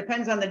 oh, it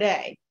depends on the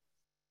day.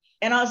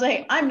 And I was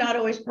like, I'm not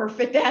always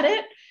perfect at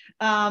it.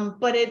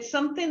 But it's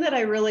something that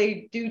I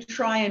really do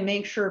try and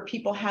make sure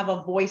people have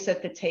a voice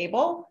at the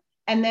table,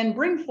 and then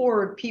bring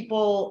forward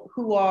people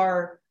who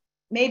are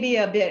maybe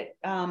a bit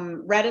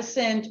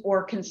reticent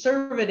or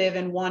conservative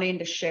in wanting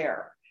to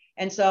share.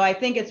 And so I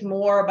think it's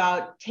more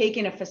about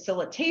taking a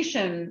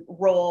facilitation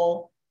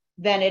role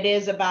than it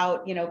is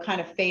about,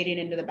 kind of fading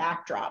into the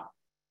backdrop.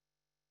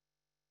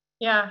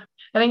 Yeah,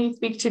 I think you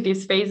speak to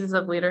these phases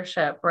of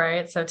leadership,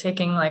 right? So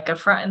taking like a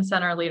front and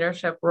center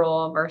leadership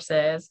role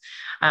versus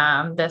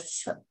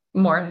this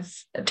more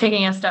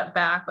taking a step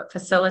back, but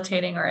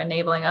facilitating or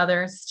enabling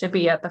others to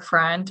be at the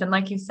front. And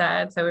like you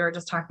said, so we were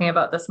just talking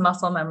about this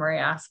muscle memory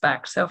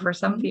aspect. So for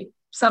some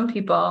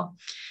people,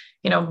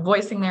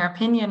 voicing their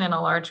opinion in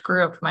a large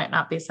group might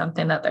not be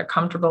something that they're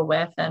comfortable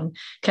with and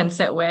can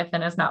sit with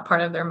and is not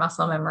part of their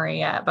muscle memory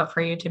yet. But for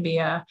you to be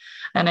an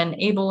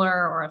enabler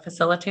or a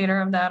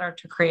facilitator of that, or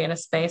to create a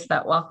space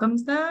that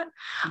welcomes that,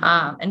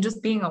 and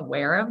just being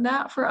aware of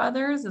that for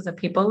others as a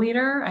people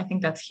leader, I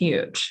think that's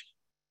huge.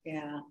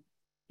 Yeah.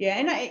 Yeah.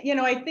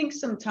 And I think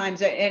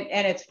sometimes,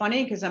 and it's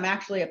funny because I'm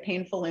actually a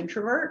painful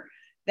introvert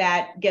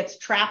that gets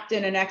trapped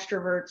in an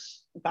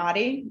extrovert's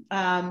body,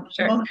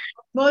 Sure.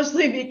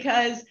 Mostly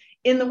because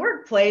in the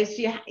workplace,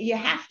 you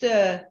have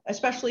to,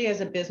 especially as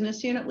a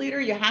business unit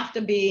leader, you have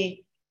to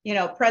be,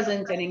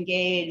 present and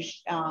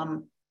engaged.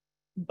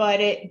 But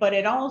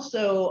it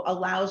also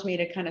allows me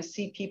to kind of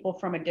see people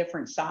from a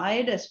different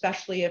side,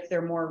 especially if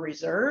they're more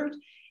reserved,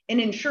 and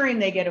ensuring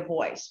they get a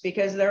voice,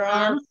 because there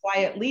are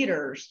quiet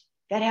leaders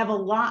that have a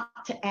lot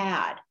to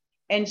add.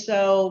 And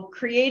so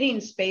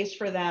creating space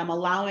for them,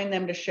 allowing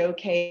them to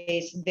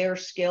showcase their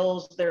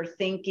skills, their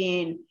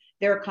thinking,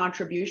 their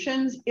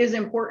contributions is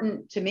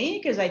important to me,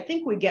 because I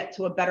think we get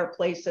to a better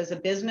place as a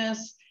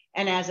business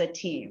and as a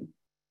team.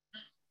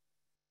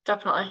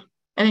 Definitely.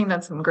 I think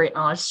that's some great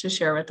knowledge to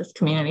share with this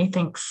community.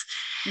 Thanks.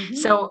 Mm-hmm.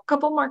 So a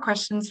couple more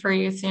questions for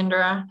you,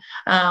 Sandra.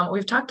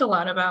 We've talked a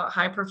lot about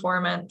high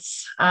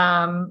performance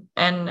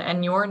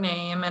and your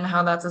name and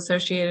how that's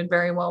associated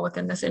very well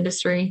within this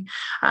industry.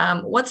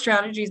 What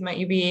strategies might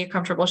you be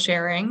comfortable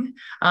sharing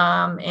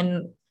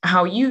in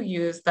how you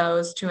use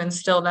those to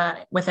instill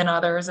that within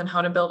others, and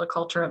how to build a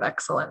culture of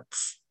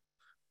excellence?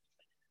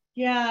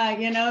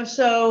 Yeah,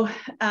 so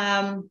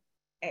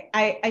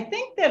I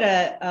think that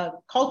a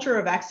culture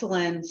of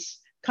excellence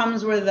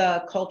comes with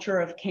a culture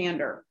of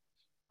candor.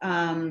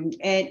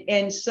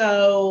 And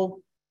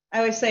so I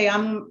always say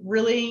I'm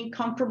really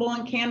comfortable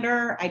in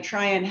candor. I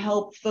try and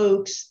help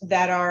folks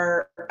that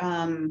are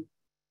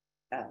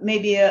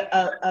maybe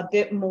a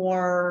bit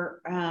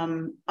more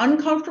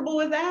uncomfortable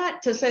with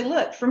that, to say,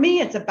 look, for me,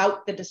 it's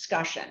about the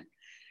discussion.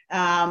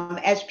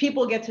 As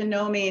people get to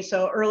know me,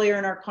 so earlier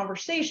in our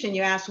conversation,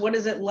 you asked, what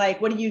is it like?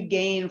 What do you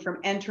gain from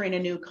entering a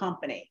new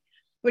company?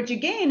 What you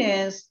gain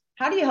is,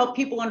 how do you help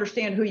people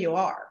understand who you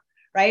are,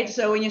 right?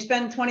 So when you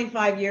spend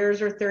 25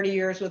 years or 30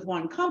 years with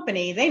one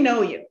company, they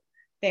know you.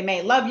 They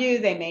may love you,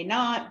 they may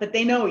not, but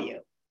they know you.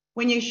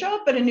 When you show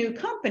up at a new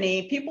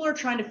company, people are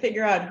trying to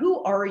figure out,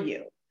 who are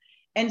you?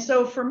 And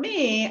so for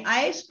me,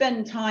 I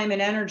spend time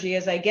and energy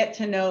as I get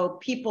to know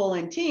people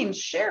and teams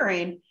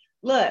sharing,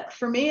 look,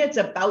 for me, it's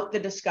about the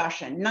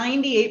discussion.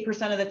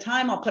 98% of the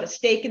time, I'll put a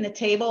stake in the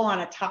table on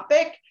a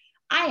topic.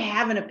 I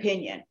have an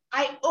opinion.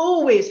 I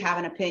always have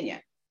an opinion.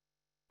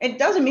 It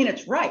doesn't mean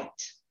it's right,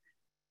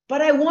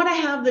 but I want to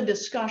have the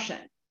discussion.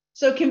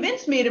 So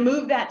convince me to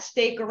move that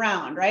stake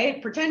around,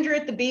 right? Pretend you're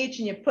at the beach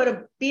and you put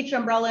a beach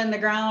umbrella in the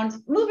ground,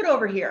 move it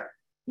over here.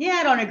 Yeah,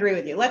 I don't agree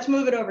with you. Let's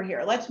move it over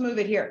here. Let's move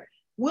it here.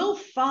 We'll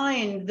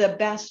find the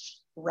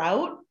best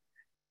route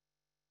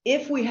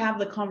if we have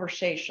the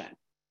conversation.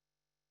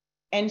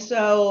 And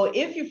so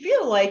if you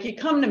feel like you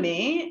come to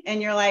me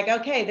and you're like,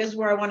 okay, this is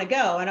where I want to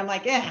go. And I'm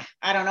like,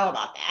 I don't know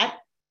about that.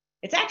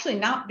 It's actually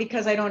not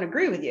because I don't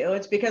agree with you.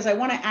 It's because I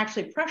want to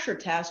actually pressure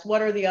test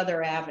what are the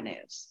other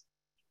avenues.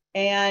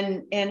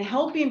 And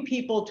helping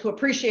people to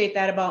appreciate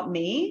that about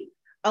me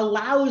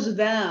allows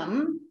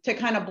them to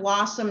kind of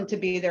blossom to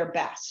be their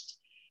best.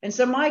 And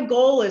so my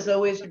goal is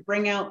always to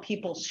bring out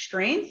people's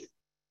strength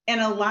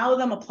and allow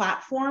them a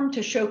platform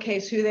to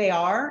showcase who they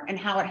are and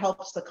how it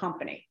helps the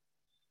company.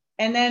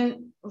 And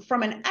then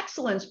from an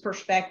excellence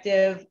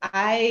perspective,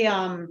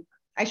 I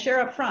I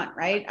share up front,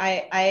 right?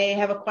 I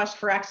have a quest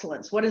for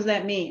excellence. What does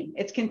that mean?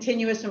 It's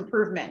continuous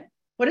improvement.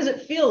 What does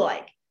it feel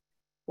like?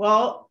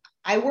 Well,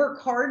 I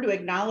work hard to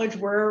acknowledge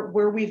where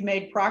we've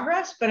made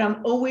progress, but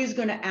I'm always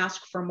going to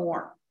ask for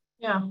more.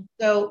 Yeah.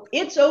 So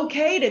it's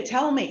okay to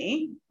tell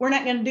me we're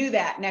not going to do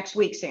that next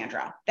week,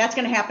 Sandra. That's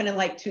going to happen in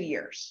like 2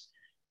 years.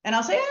 And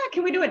I'll say,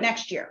 can we do it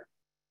next year?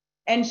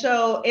 And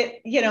so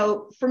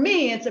for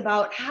me, it's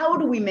about how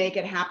do we make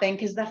it happen?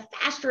 Because the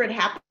faster it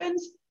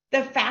happens,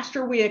 the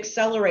faster we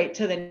accelerate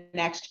to the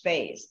next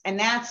phase. And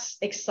that's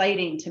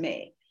exciting to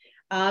me.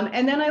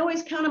 And then I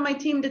always count on my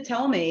team to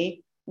tell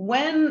me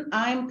when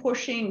I'm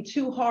pushing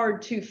too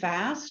hard, too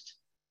fast,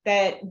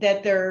 that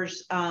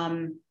there's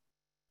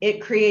it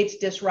creates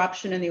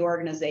disruption in the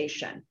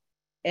organization.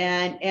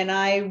 And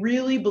I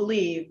really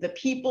believe the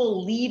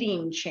people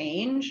leading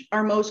change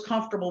are most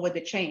comfortable with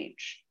the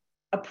change.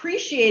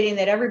 Appreciating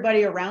that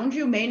everybody around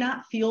you may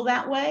not feel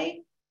that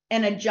way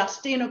and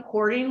adjusting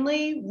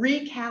accordingly,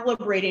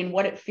 recalibrating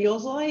what it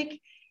feels like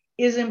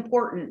is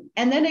important.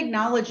 And then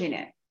acknowledging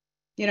it,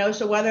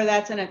 so whether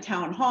that's in a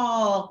town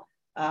hall,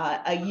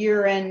 a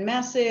year-end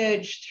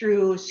message,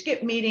 through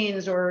skip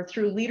meetings or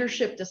through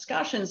leadership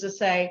discussions to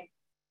say,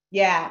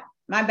 yeah,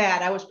 my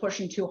bad, I was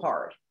pushing too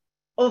hard.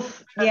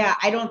 Oof, yeah,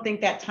 I don't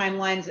think that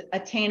timeline's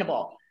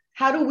attainable.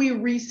 How do we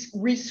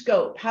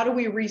rescope? How do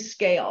we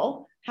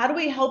rescale? How do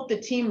we help the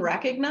team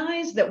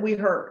recognize that we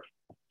heard?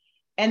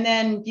 And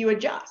then you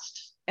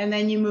adjust and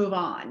then you move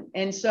on.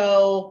 And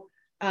so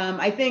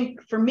I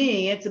think for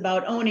me, it's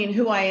about owning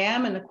who I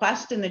am, and the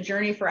quest and the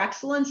journey for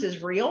excellence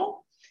is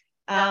real.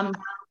 And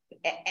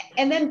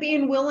then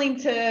being willing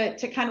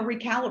to kind of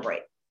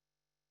recalibrate.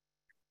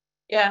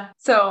 Yeah.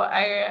 So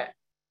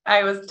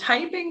I was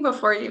typing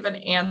before you even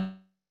answered.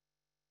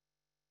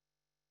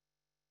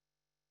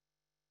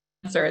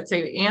 So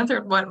you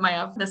answered what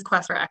this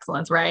quest for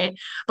excellence, right?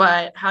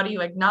 But how do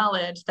you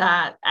acknowledge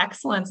that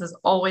excellence is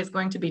always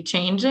going to be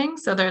changing?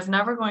 So there's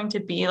never going to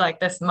be like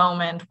this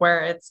moment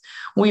where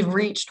we've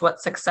reached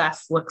what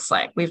success looks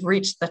like. We've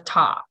reached the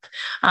top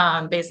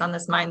based on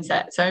this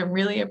mindset. So I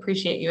really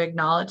appreciate you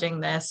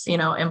acknowledging this,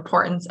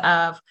 importance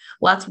of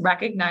let's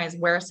recognize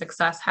where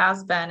success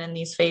has been in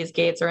these phase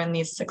gates or in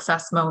these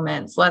success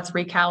moments. Let's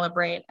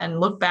recalibrate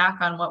and look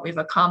back on what we've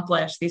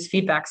accomplished, these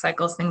feedback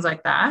cycles, things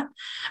like that.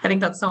 I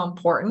think that's so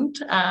important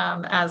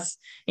as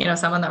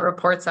someone that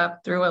reports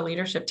up through a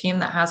leadership team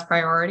that has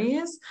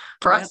priorities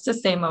for us to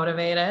stay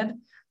motivated.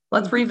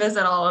 Let's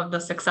revisit all of the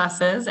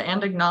successes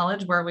and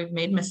acknowledge where we've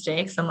made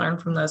mistakes and learn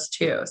from those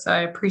too. So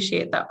I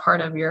appreciate that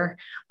part of your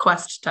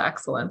quest to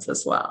excellence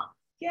as well.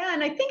 Yeah,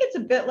 and I think it's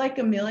a bit like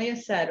Amelia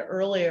said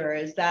earlier,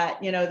 is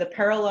that the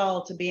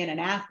parallel to being an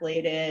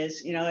athlete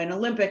is in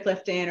Olympic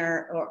lifting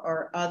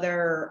or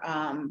other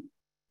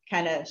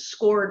kind of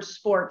scored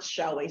sports,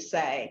 shall we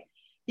say.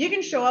 You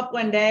can show up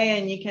one day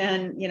and you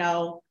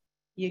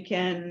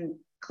can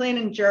clean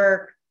and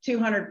jerk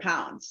 200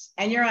 pounds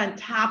and you're on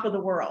top of the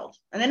world.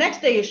 And the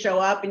next day you show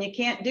up and you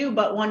can't do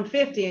but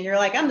 150 and you're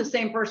like, I'm the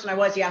same person I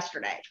was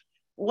yesterday.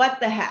 What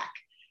the heck?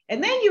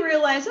 And then you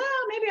realize,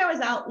 maybe I was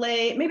out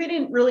late. Maybe I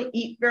didn't really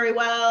eat very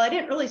well. I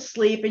didn't really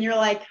sleep. And you're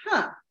like,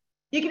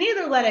 you can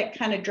either let it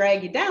kind of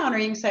drag you down, or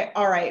you can say,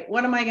 all right,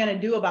 what am I going to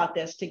do about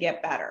this to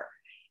get better?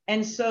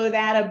 And so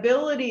that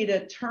ability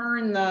to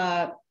turn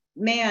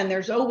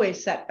there's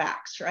always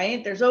setbacks,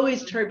 right? There's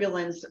always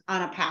turbulence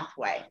on a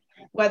pathway,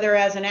 whether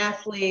as an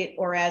athlete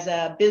or as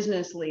a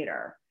business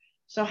leader.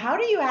 So how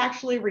do you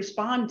actually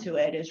respond to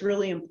it is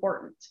really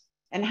important.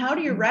 And how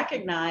do you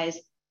recognize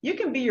you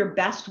can be your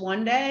best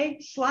one day,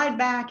 slide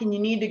back, and you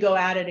need to go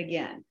at it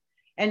again?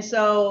 And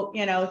so,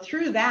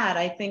 through that,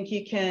 I think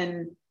you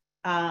can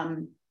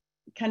kind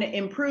of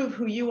improve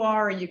who you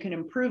are. You can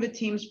improve a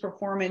team's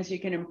performance. You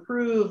can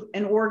improve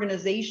an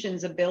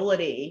organization's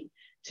ability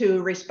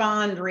to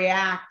respond,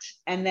 react,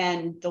 and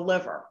then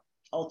deliver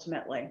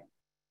ultimately.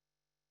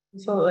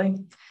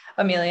 Absolutely.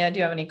 Amelia, do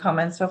you have any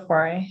comments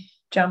before I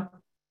jump?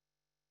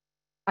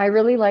 I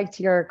really liked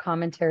your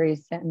commentary,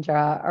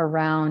 Sandra,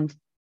 around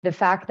the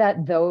fact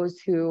that those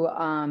who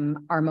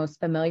are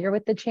most familiar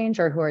with the change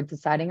or who are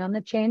deciding on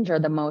the change are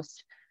the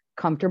most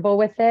comfortable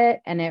with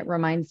it. And it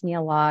reminds me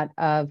a lot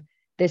of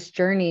this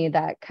journey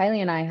that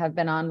Kylie and I have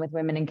been on with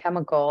Women in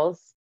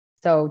Chemicals.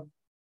 So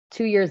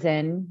 2 years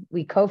in,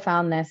 we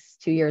co-found this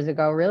 2 years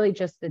ago, really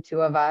just the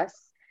two of us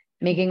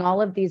making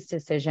all of these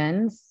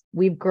decisions.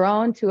 We've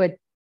grown to a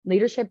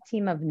leadership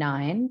team of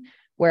 9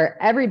 where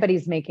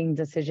everybody's making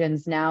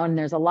decisions now. And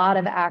there's a lot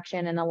of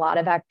action and a lot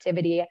of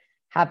activity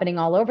happening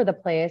all over the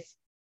place,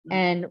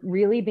 and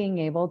really being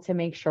able to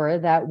make sure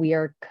that we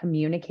are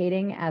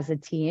communicating as a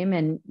team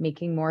and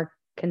making more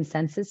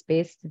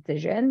consensus-based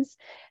decisions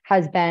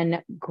has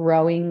been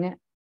growing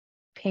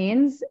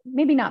pains,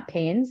 maybe not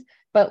pains,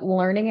 but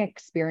learning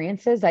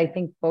experiences, I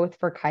think, both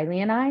for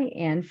Kylie and I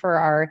and for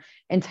our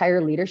entire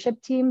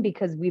leadership team,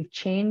 because we've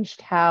changed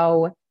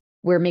how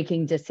we're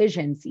making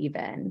decisions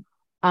even.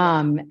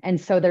 And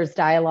so there's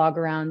dialogue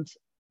around,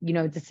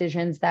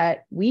 decisions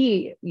that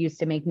we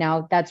used to make.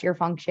 Now that's your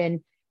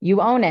function, you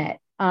own it.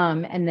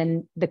 And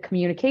then the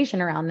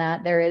communication around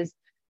that, there is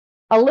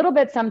a little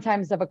bit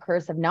sometimes of a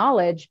curse of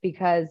knowledge,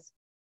 because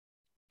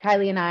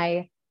Kylie and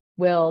I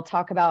will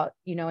talk about,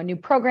 a new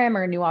program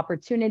or a new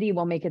opportunity.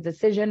 We'll make a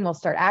decision, we'll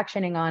start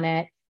actioning on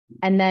it.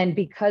 And then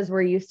because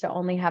we're used to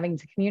only having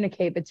to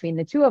communicate between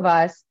the two of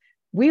us,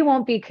 we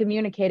won't be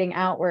communicating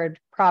outward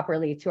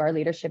properly to our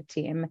leadership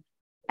team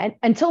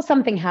until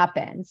something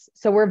happens.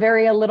 So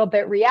we're a little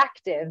bit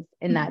reactive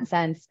in that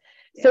sense.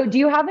 Yeah. So do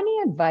you have any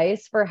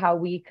advice for how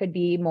we could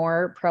be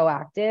more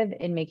proactive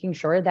in making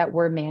sure that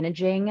we're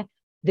managing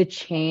the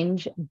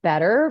change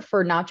better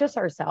for not just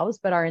ourselves,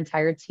 but our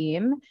entire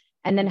team?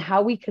 And then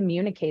how we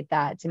communicate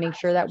that to make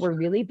sure that we're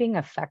really being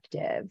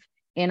effective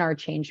in our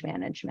change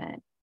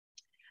management?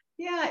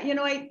 Yeah,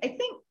 I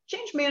think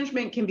change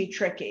management can be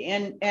tricky,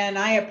 and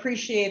I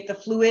appreciate the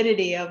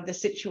fluidity of the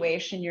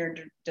situation you're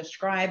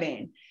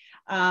describing.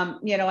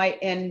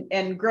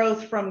 And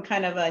growth from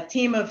kind of a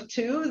team of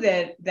two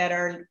that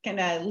are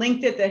kind of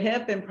linked at the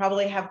hip and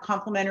probably have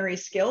complementary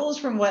skills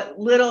from what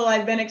little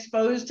I've been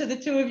exposed to the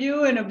two of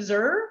you and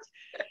observed.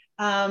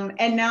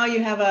 And now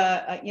you have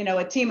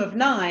a team of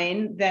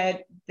 9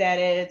 that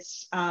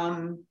it's,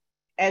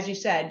 as you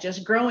said,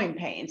 just growing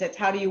pains. It's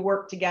how do you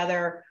work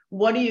together?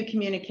 What do you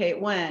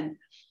communicate when?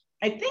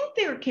 I think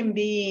there can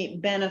be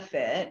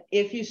benefit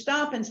if you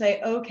stop and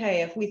say,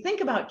 okay, if we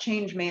think about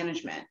change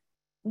management,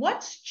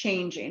 what's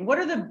changing? What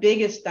are the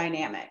biggest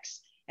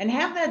dynamics? And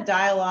have that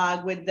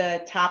dialogue with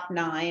the top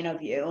 9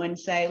 of you and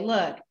say,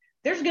 look,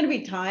 there's going to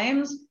be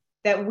times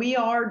that we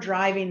are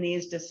driving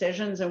these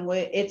decisions and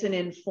it's an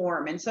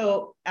inform. And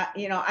so,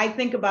 I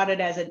think about it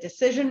as a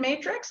decision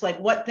matrix, like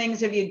what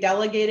things have you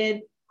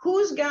delegated?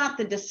 Who's got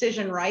the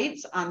decision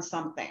rights on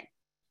something?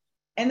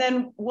 And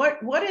then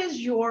what is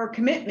your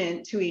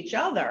commitment to each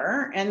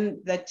other and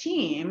the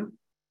team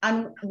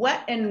on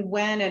what and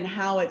when and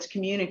how it's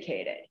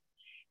communicated?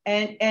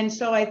 And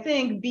so I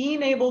think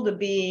being able to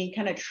be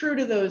kind of true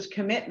to those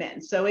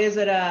commitments. So is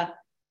it a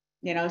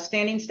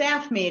standing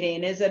staff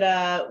meeting? Is it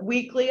a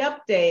weekly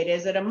update?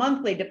 Is it a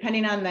monthly,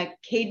 depending on the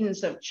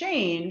cadence of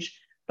change?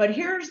 But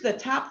here's the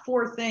top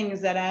 4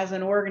 things that as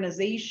an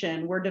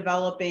organization we're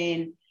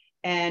developing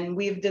and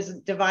we've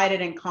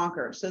divided and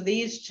conquered. So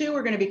these 2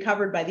 are going to be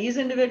covered by these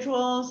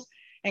individuals,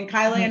 and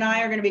Kylie and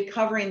I are going to be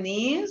covering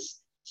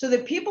these, so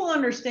that people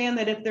understand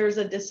that if there's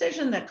a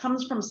decision that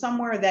comes from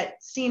somewhere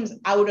that seems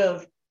out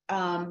of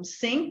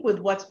sync with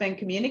what's been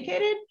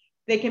communicated,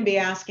 they can be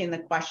asking the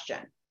question.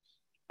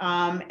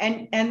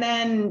 And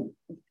then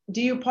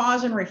do you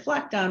pause and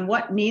reflect on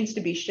what needs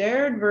to be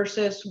shared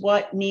versus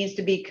what needs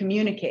to be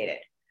communicated,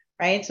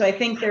 right? So I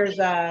think there's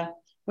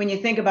when you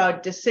think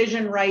about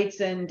decision rights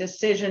and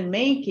decision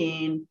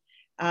making,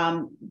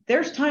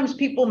 there's times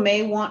people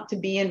may want to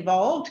be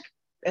involved,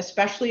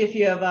 especially if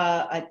you have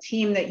a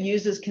team that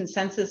uses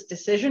consensus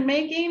decision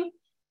making.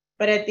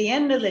 But at the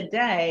end of the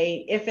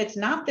day, if it's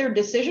not their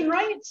decision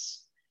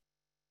rights,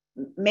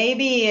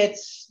 maybe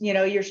it's,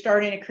 you're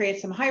starting to create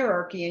some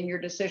hierarchy in your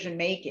decision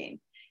making.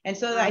 And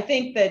so I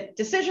think that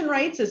decision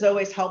rights is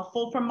always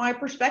helpful from my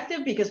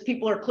perspective, because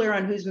people are clear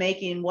on who's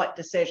making what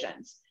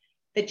decisions.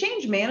 The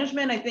change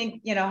management, I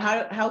think,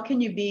 how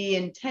can you be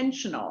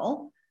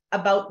intentional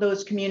about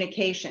those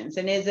communications?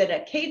 And is it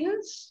a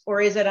cadence,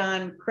 or is it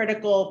on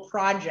critical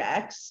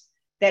projects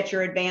that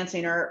you're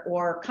advancing,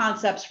 or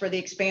concepts for the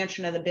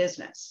expansion of the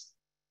business?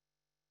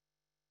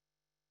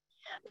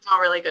 All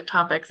really good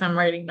topics. I'm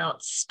writing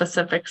notes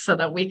specific so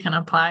that we can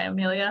apply,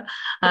 Amelia.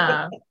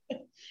 And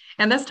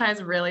this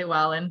ties really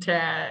well into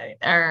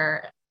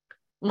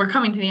we're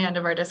coming to the end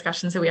of our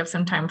discussion, so we have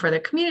some time for the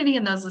community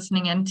and those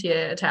listening in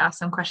to ask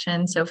some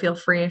questions. So feel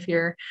free, if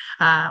you're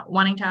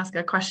wanting to ask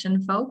a question,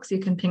 folks, you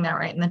can ping that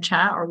right in the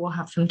chat, or we'll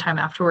have some time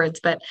afterwards.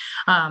 But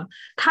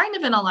kind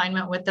of in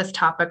alignment with this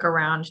topic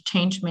around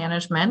change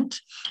management,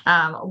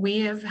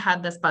 we have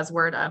had this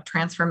buzzword of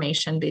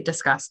transformation be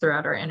discussed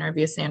throughout our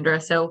interview,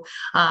 Sandra. So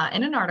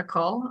in an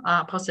article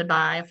posted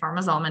by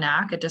Pharma's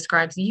Almanac, it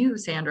describes you,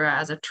 Sandra,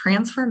 as a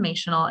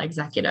transformational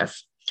executive.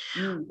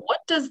 What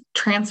does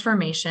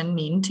transformation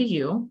mean to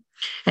you?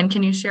 And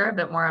can you share a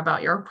bit more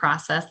about your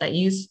process that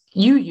you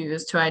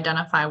use to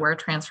identify where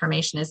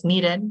transformation is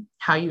needed,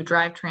 how you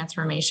drive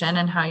transformation,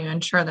 and how you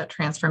ensure that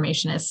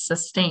transformation is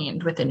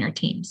sustained within your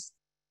teams?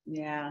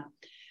 Yeah.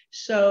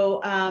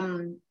 So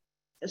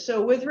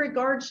with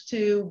regards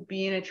to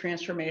being a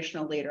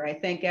transformational leader, I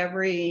think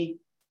every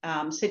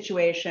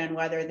situation,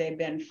 whether they've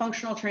been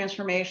functional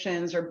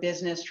transformations or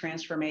business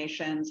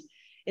transformations,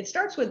 it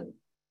starts with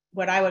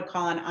what I would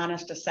call an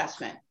honest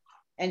assessment.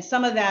 And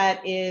some of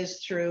that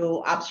is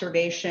through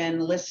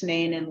observation,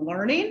 listening, and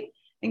learning,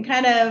 and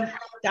kind of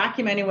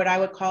documenting what I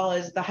would call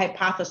as the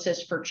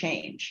hypothesis for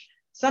change.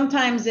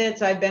 Sometimes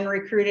it's I've been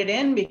recruited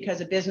in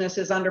because a business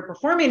is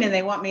underperforming and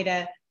they want me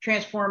to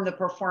transform the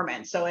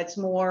performance. So it's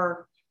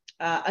more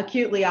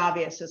acutely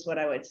obvious is what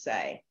I would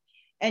say.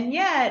 And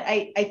yet,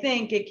 I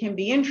think it can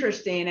be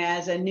interesting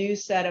as a new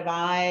set of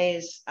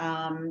eyes,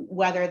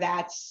 whether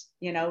that's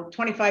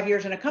 25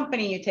 years in a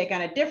company, you take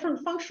on a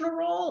different functional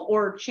role,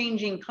 or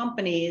changing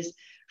companies.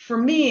 For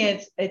me,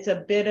 it's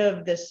a bit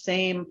of the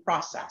same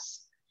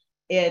process.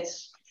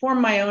 It's form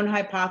my own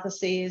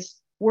hypotheses,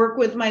 work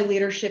with my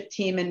leadership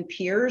team and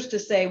peers to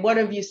say, what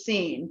have you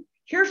seen?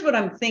 Here's what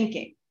I'm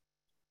thinking.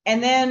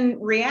 And then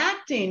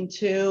reacting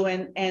to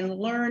and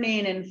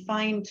learning and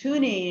fine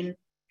tuning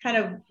kind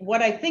of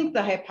what I think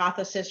the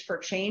hypothesis for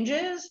change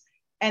is,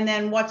 and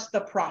then what's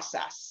the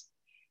process.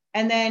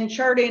 And then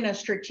charting a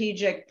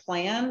strategic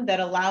plan that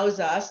allows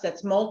us,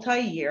 that's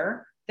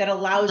multi-year, that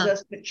allows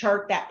us to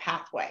chart that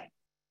pathway.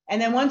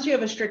 And then once you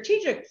have a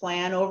strategic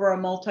plan over a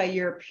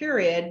multi-year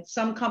period,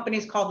 some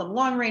companies call them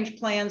long-range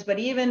plans, but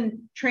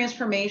even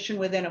transformation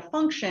within a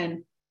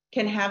function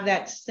can have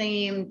that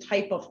same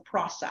type of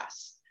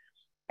process.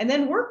 And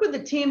then work with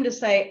the team to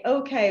say,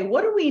 okay,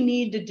 what do we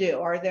need to do?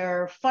 Are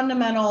there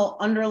fundamental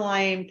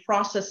underlying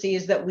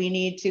processes that we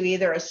need to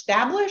either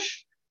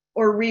establish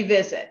or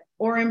revisit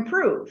or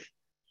improve?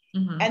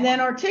 Mm-hmm. And then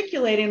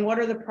articulating what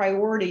are the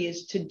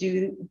priorities to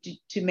do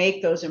to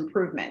make those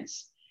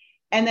improvements.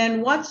 And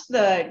then what's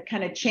the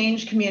kind of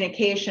change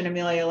communication,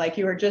 Amelia, like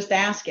you were just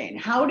asking?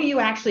 How do you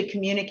actually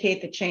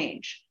communicate the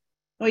change?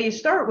 Well, you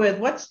start with,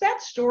 what's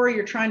that story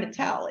you're trying to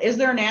tell? Is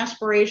there an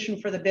aspiration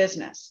for the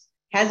business?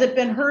 Has it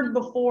been heard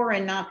before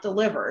and not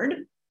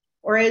delivered?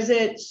 Or is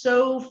it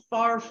so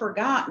far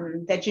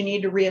forgotten that you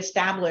need to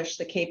reestablish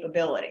the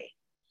capability?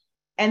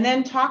 And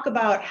then talk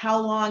about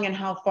how long and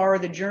how far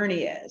the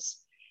journey is.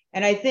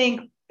 And I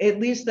think at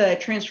least the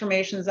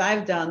transformations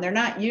I've done, they're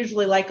not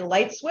usually like a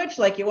light switch,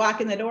 like you walk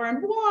in the door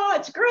and, wow,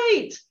 it's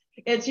great.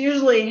 It's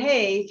usually,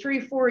 hey,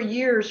 3-4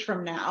 years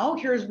from now,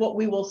 here's what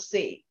we will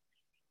see.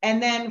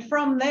 And then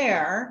from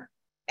there,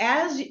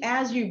 as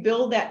you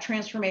build that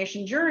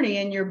transformation journey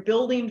and you're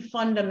building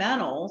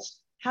fundamentals,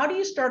 how do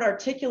you start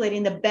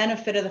articulating the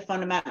benefit of the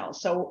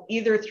fundamentals? So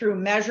either through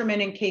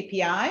measurement and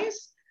KPIs,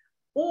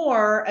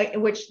 or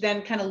which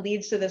then kind of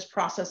leads to this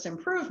process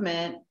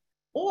improvement,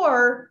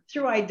 or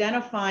through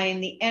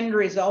identifying the end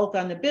result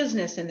on the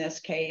business in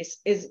this case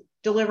is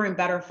delivering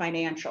better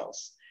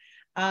financials.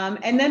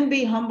 And then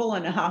be humble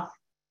enough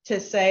to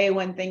say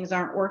when things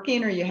aren't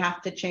working or you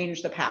have to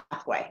change the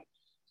pathway.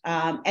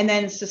 And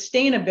then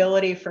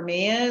sustainability for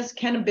me is,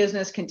 can a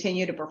business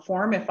continue to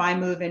perform if I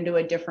move into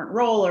a different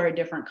role or a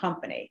different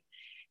company?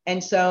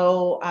 And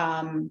so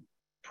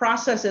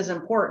process is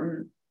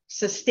important.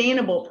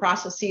 Sustainable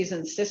processes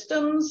and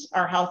systems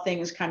are how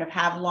things kind of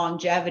have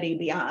longevity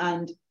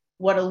beyond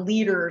what a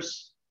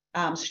leader's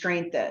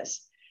strength is.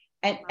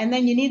 And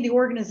then you need the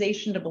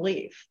organization to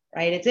believe,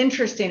 right? It's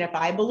interesting if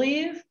I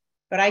believe,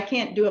 but I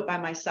can't do it by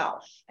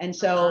myself. And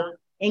so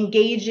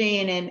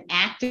engaging and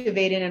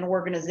activating an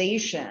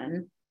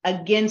organization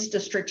against a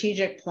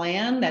strategic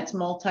plan that's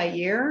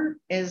multi-year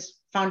is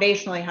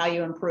foundationally how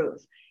you improve.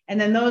 And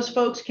then those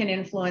folks can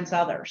influence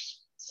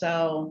others.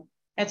 So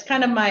that's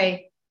kind of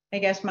my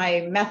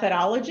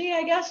methodology,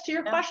 to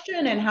your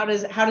question. And how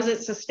does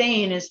it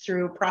sustain is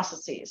through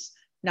processes,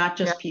 not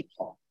just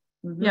people.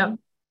 Mm-hmm. Yep.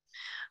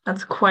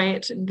 That's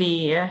quite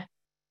the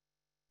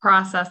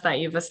process that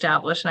you've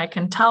established. And I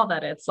can tell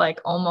that it's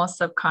like almost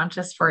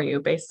subconscious for you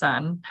based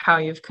on how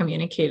you've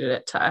communicated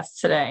it to us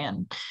today.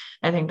 And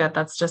I think that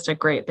that's just a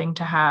great thing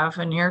to have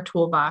in your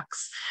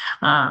toolbox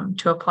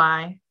to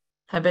apply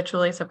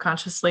habitually,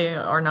 subconsciously,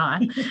 or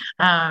not.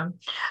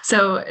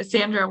 So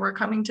Sandra, we're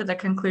coming to the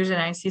conclusion.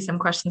 I see some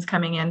questions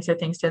coming in. So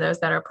thanks to those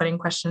that are putting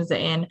questions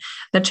in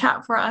the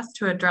chat for us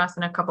to address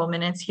in a couple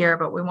minutes here,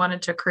 but we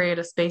wanted to create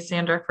a space,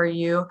 Sandra, for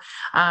you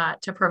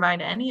to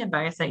provide any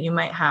advice that you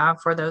might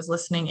have for those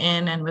listening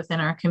in and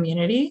within our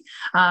community,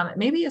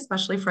 maybe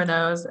especially for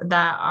those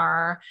that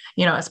are,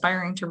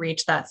 aspiring to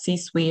reach that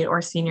C-suite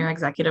or senior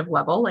executive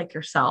level like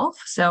yourself.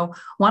 So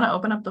want to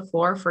open up the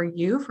floor for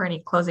you for any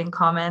closing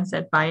comments,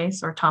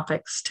 advice, or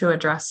topics to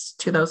address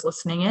to those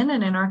listening in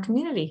and in our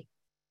community.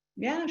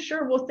 Yeah,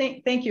 sure. Well,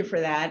 thank you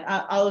for that.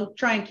 I'll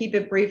try and keep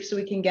it brief so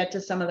we can get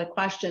to some of the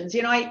questions.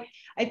 I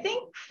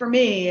think for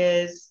me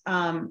is,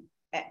 I'm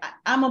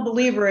a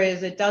believer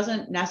is it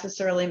doesn't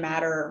necessarily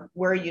matter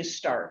where you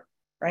start,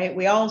 right?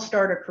 We all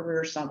start a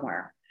career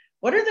somewhere.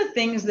 What are the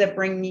things that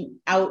bring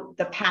out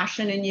the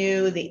passion in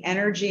you, the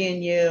energy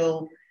in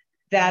you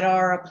that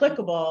are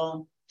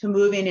applicable to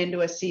moving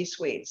into a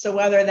C-suite? So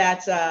whether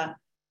that's a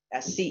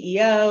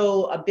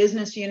CEO, a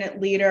business unit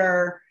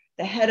leader,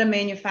 the head of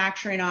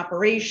manufacturing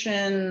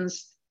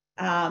operations,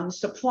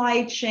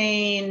 supply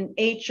chain,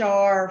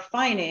 HR,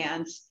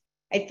 finance,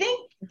 I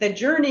think the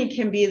journey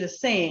can be the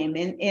same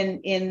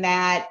in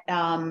that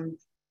kind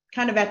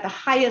of at the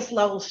highest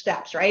level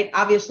steps, right?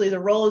 Obviously, the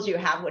roles you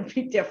have would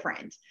be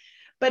different,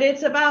 but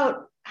it's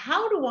about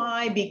how do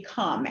I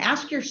become?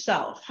 Ask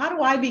yourself, how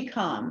do I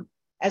become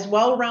as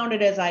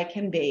well-rounded as I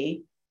can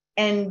be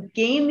and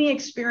gain the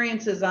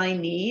experiences I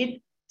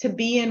need to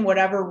be in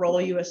whatever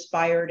role you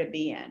aspire to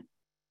be in?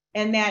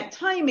 And that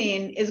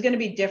timing is going to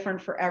be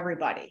different for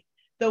everybody.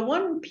 The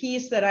one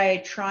piece that I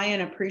try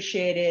and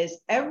appreciate is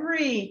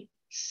every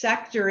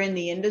sector in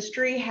the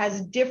industry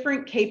has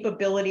different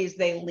capabilities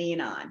they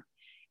lean on.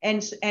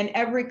 And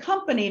every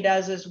company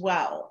does as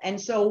well. And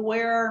so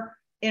where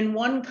in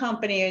one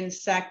company and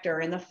sector,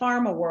 in the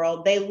pharma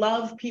world, they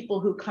love people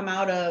who come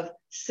out of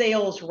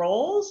sales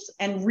roles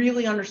and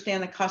really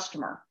understand the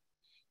customer.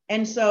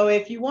 And so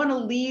if you want to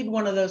lead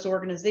one of those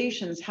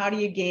organizations, how do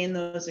you gain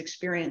those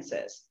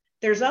experiences?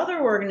 There's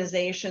other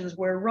organizations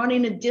where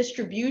running a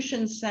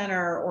distribution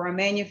center or a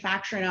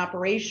manufacturing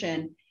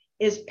operation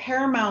is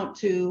paramount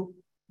to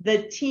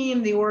the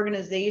team, the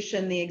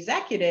organization, the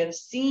executives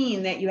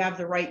seeing that you have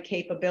the right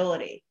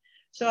capability.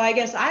 So I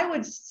guess I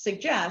would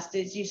suggest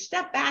is you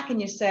step back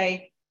and you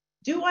say,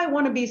 do I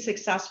want to be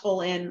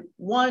successful in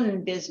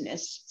one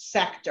business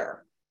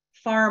sector,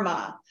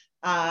 pharma,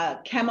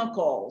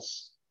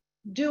 chemicals?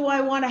 Do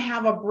I want to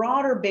have a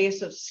broader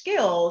base of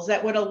skills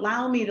that would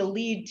allow me to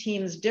lead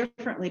teams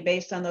differently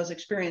based on those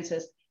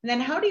experiences? And then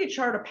how do you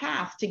chart a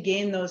path to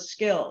gain those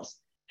skills?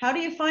 How do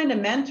you find a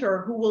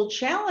mentor who will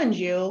challenge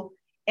you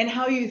in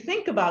how you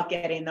think about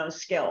getting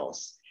those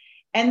skills?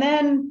 And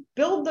then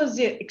build those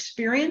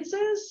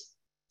experiences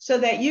so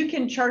that you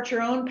can chart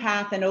your own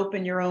path and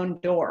open your own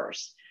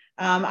doors.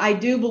 I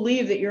do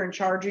believe that you're in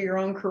charge of your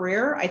own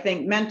career. I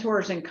think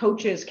mentors and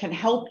coaches can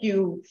help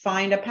you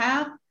find a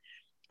path.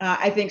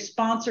 I think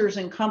sponsors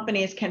and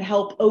companies can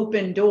help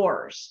open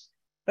doors.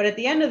 But at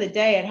the end of the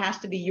day, it has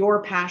to be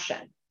your passion.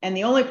 And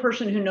the only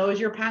person who knows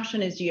your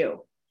passion is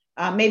you.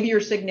 Maybe your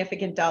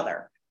significant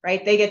other,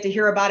 right? They get to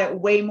hear about it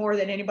way more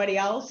than anybody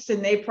else.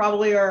 And they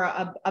probably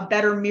are a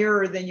better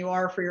mirror than you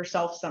are for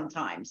yourself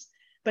sometimes.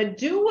 But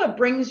do what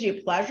brings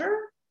you pleasure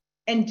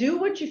and do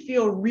what you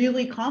feel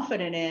really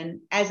confident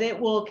in, as it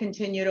will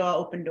continue to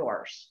open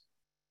doors.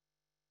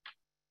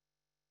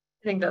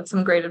 I think that's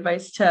some great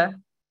advice to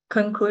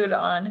conclude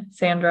on,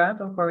 Sandra,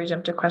 before we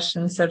jump to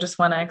questions. So just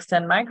want to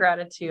extend my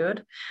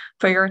gratitude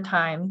for your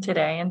time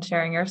today and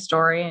sharing your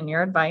story and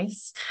your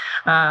advice.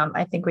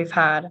 I think we've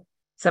had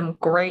some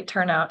great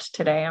turnout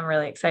today. I'm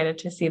really excited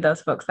to see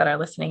those folks that are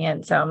listening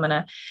in. So I'm going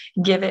to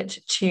give it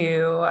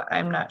to,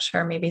 I'm not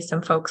sure, maybe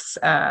some folks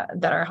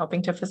that are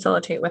helping to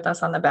facilitate with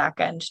us on the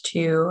back end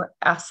to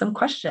ask some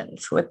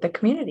questions with the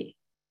community.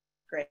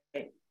 Great.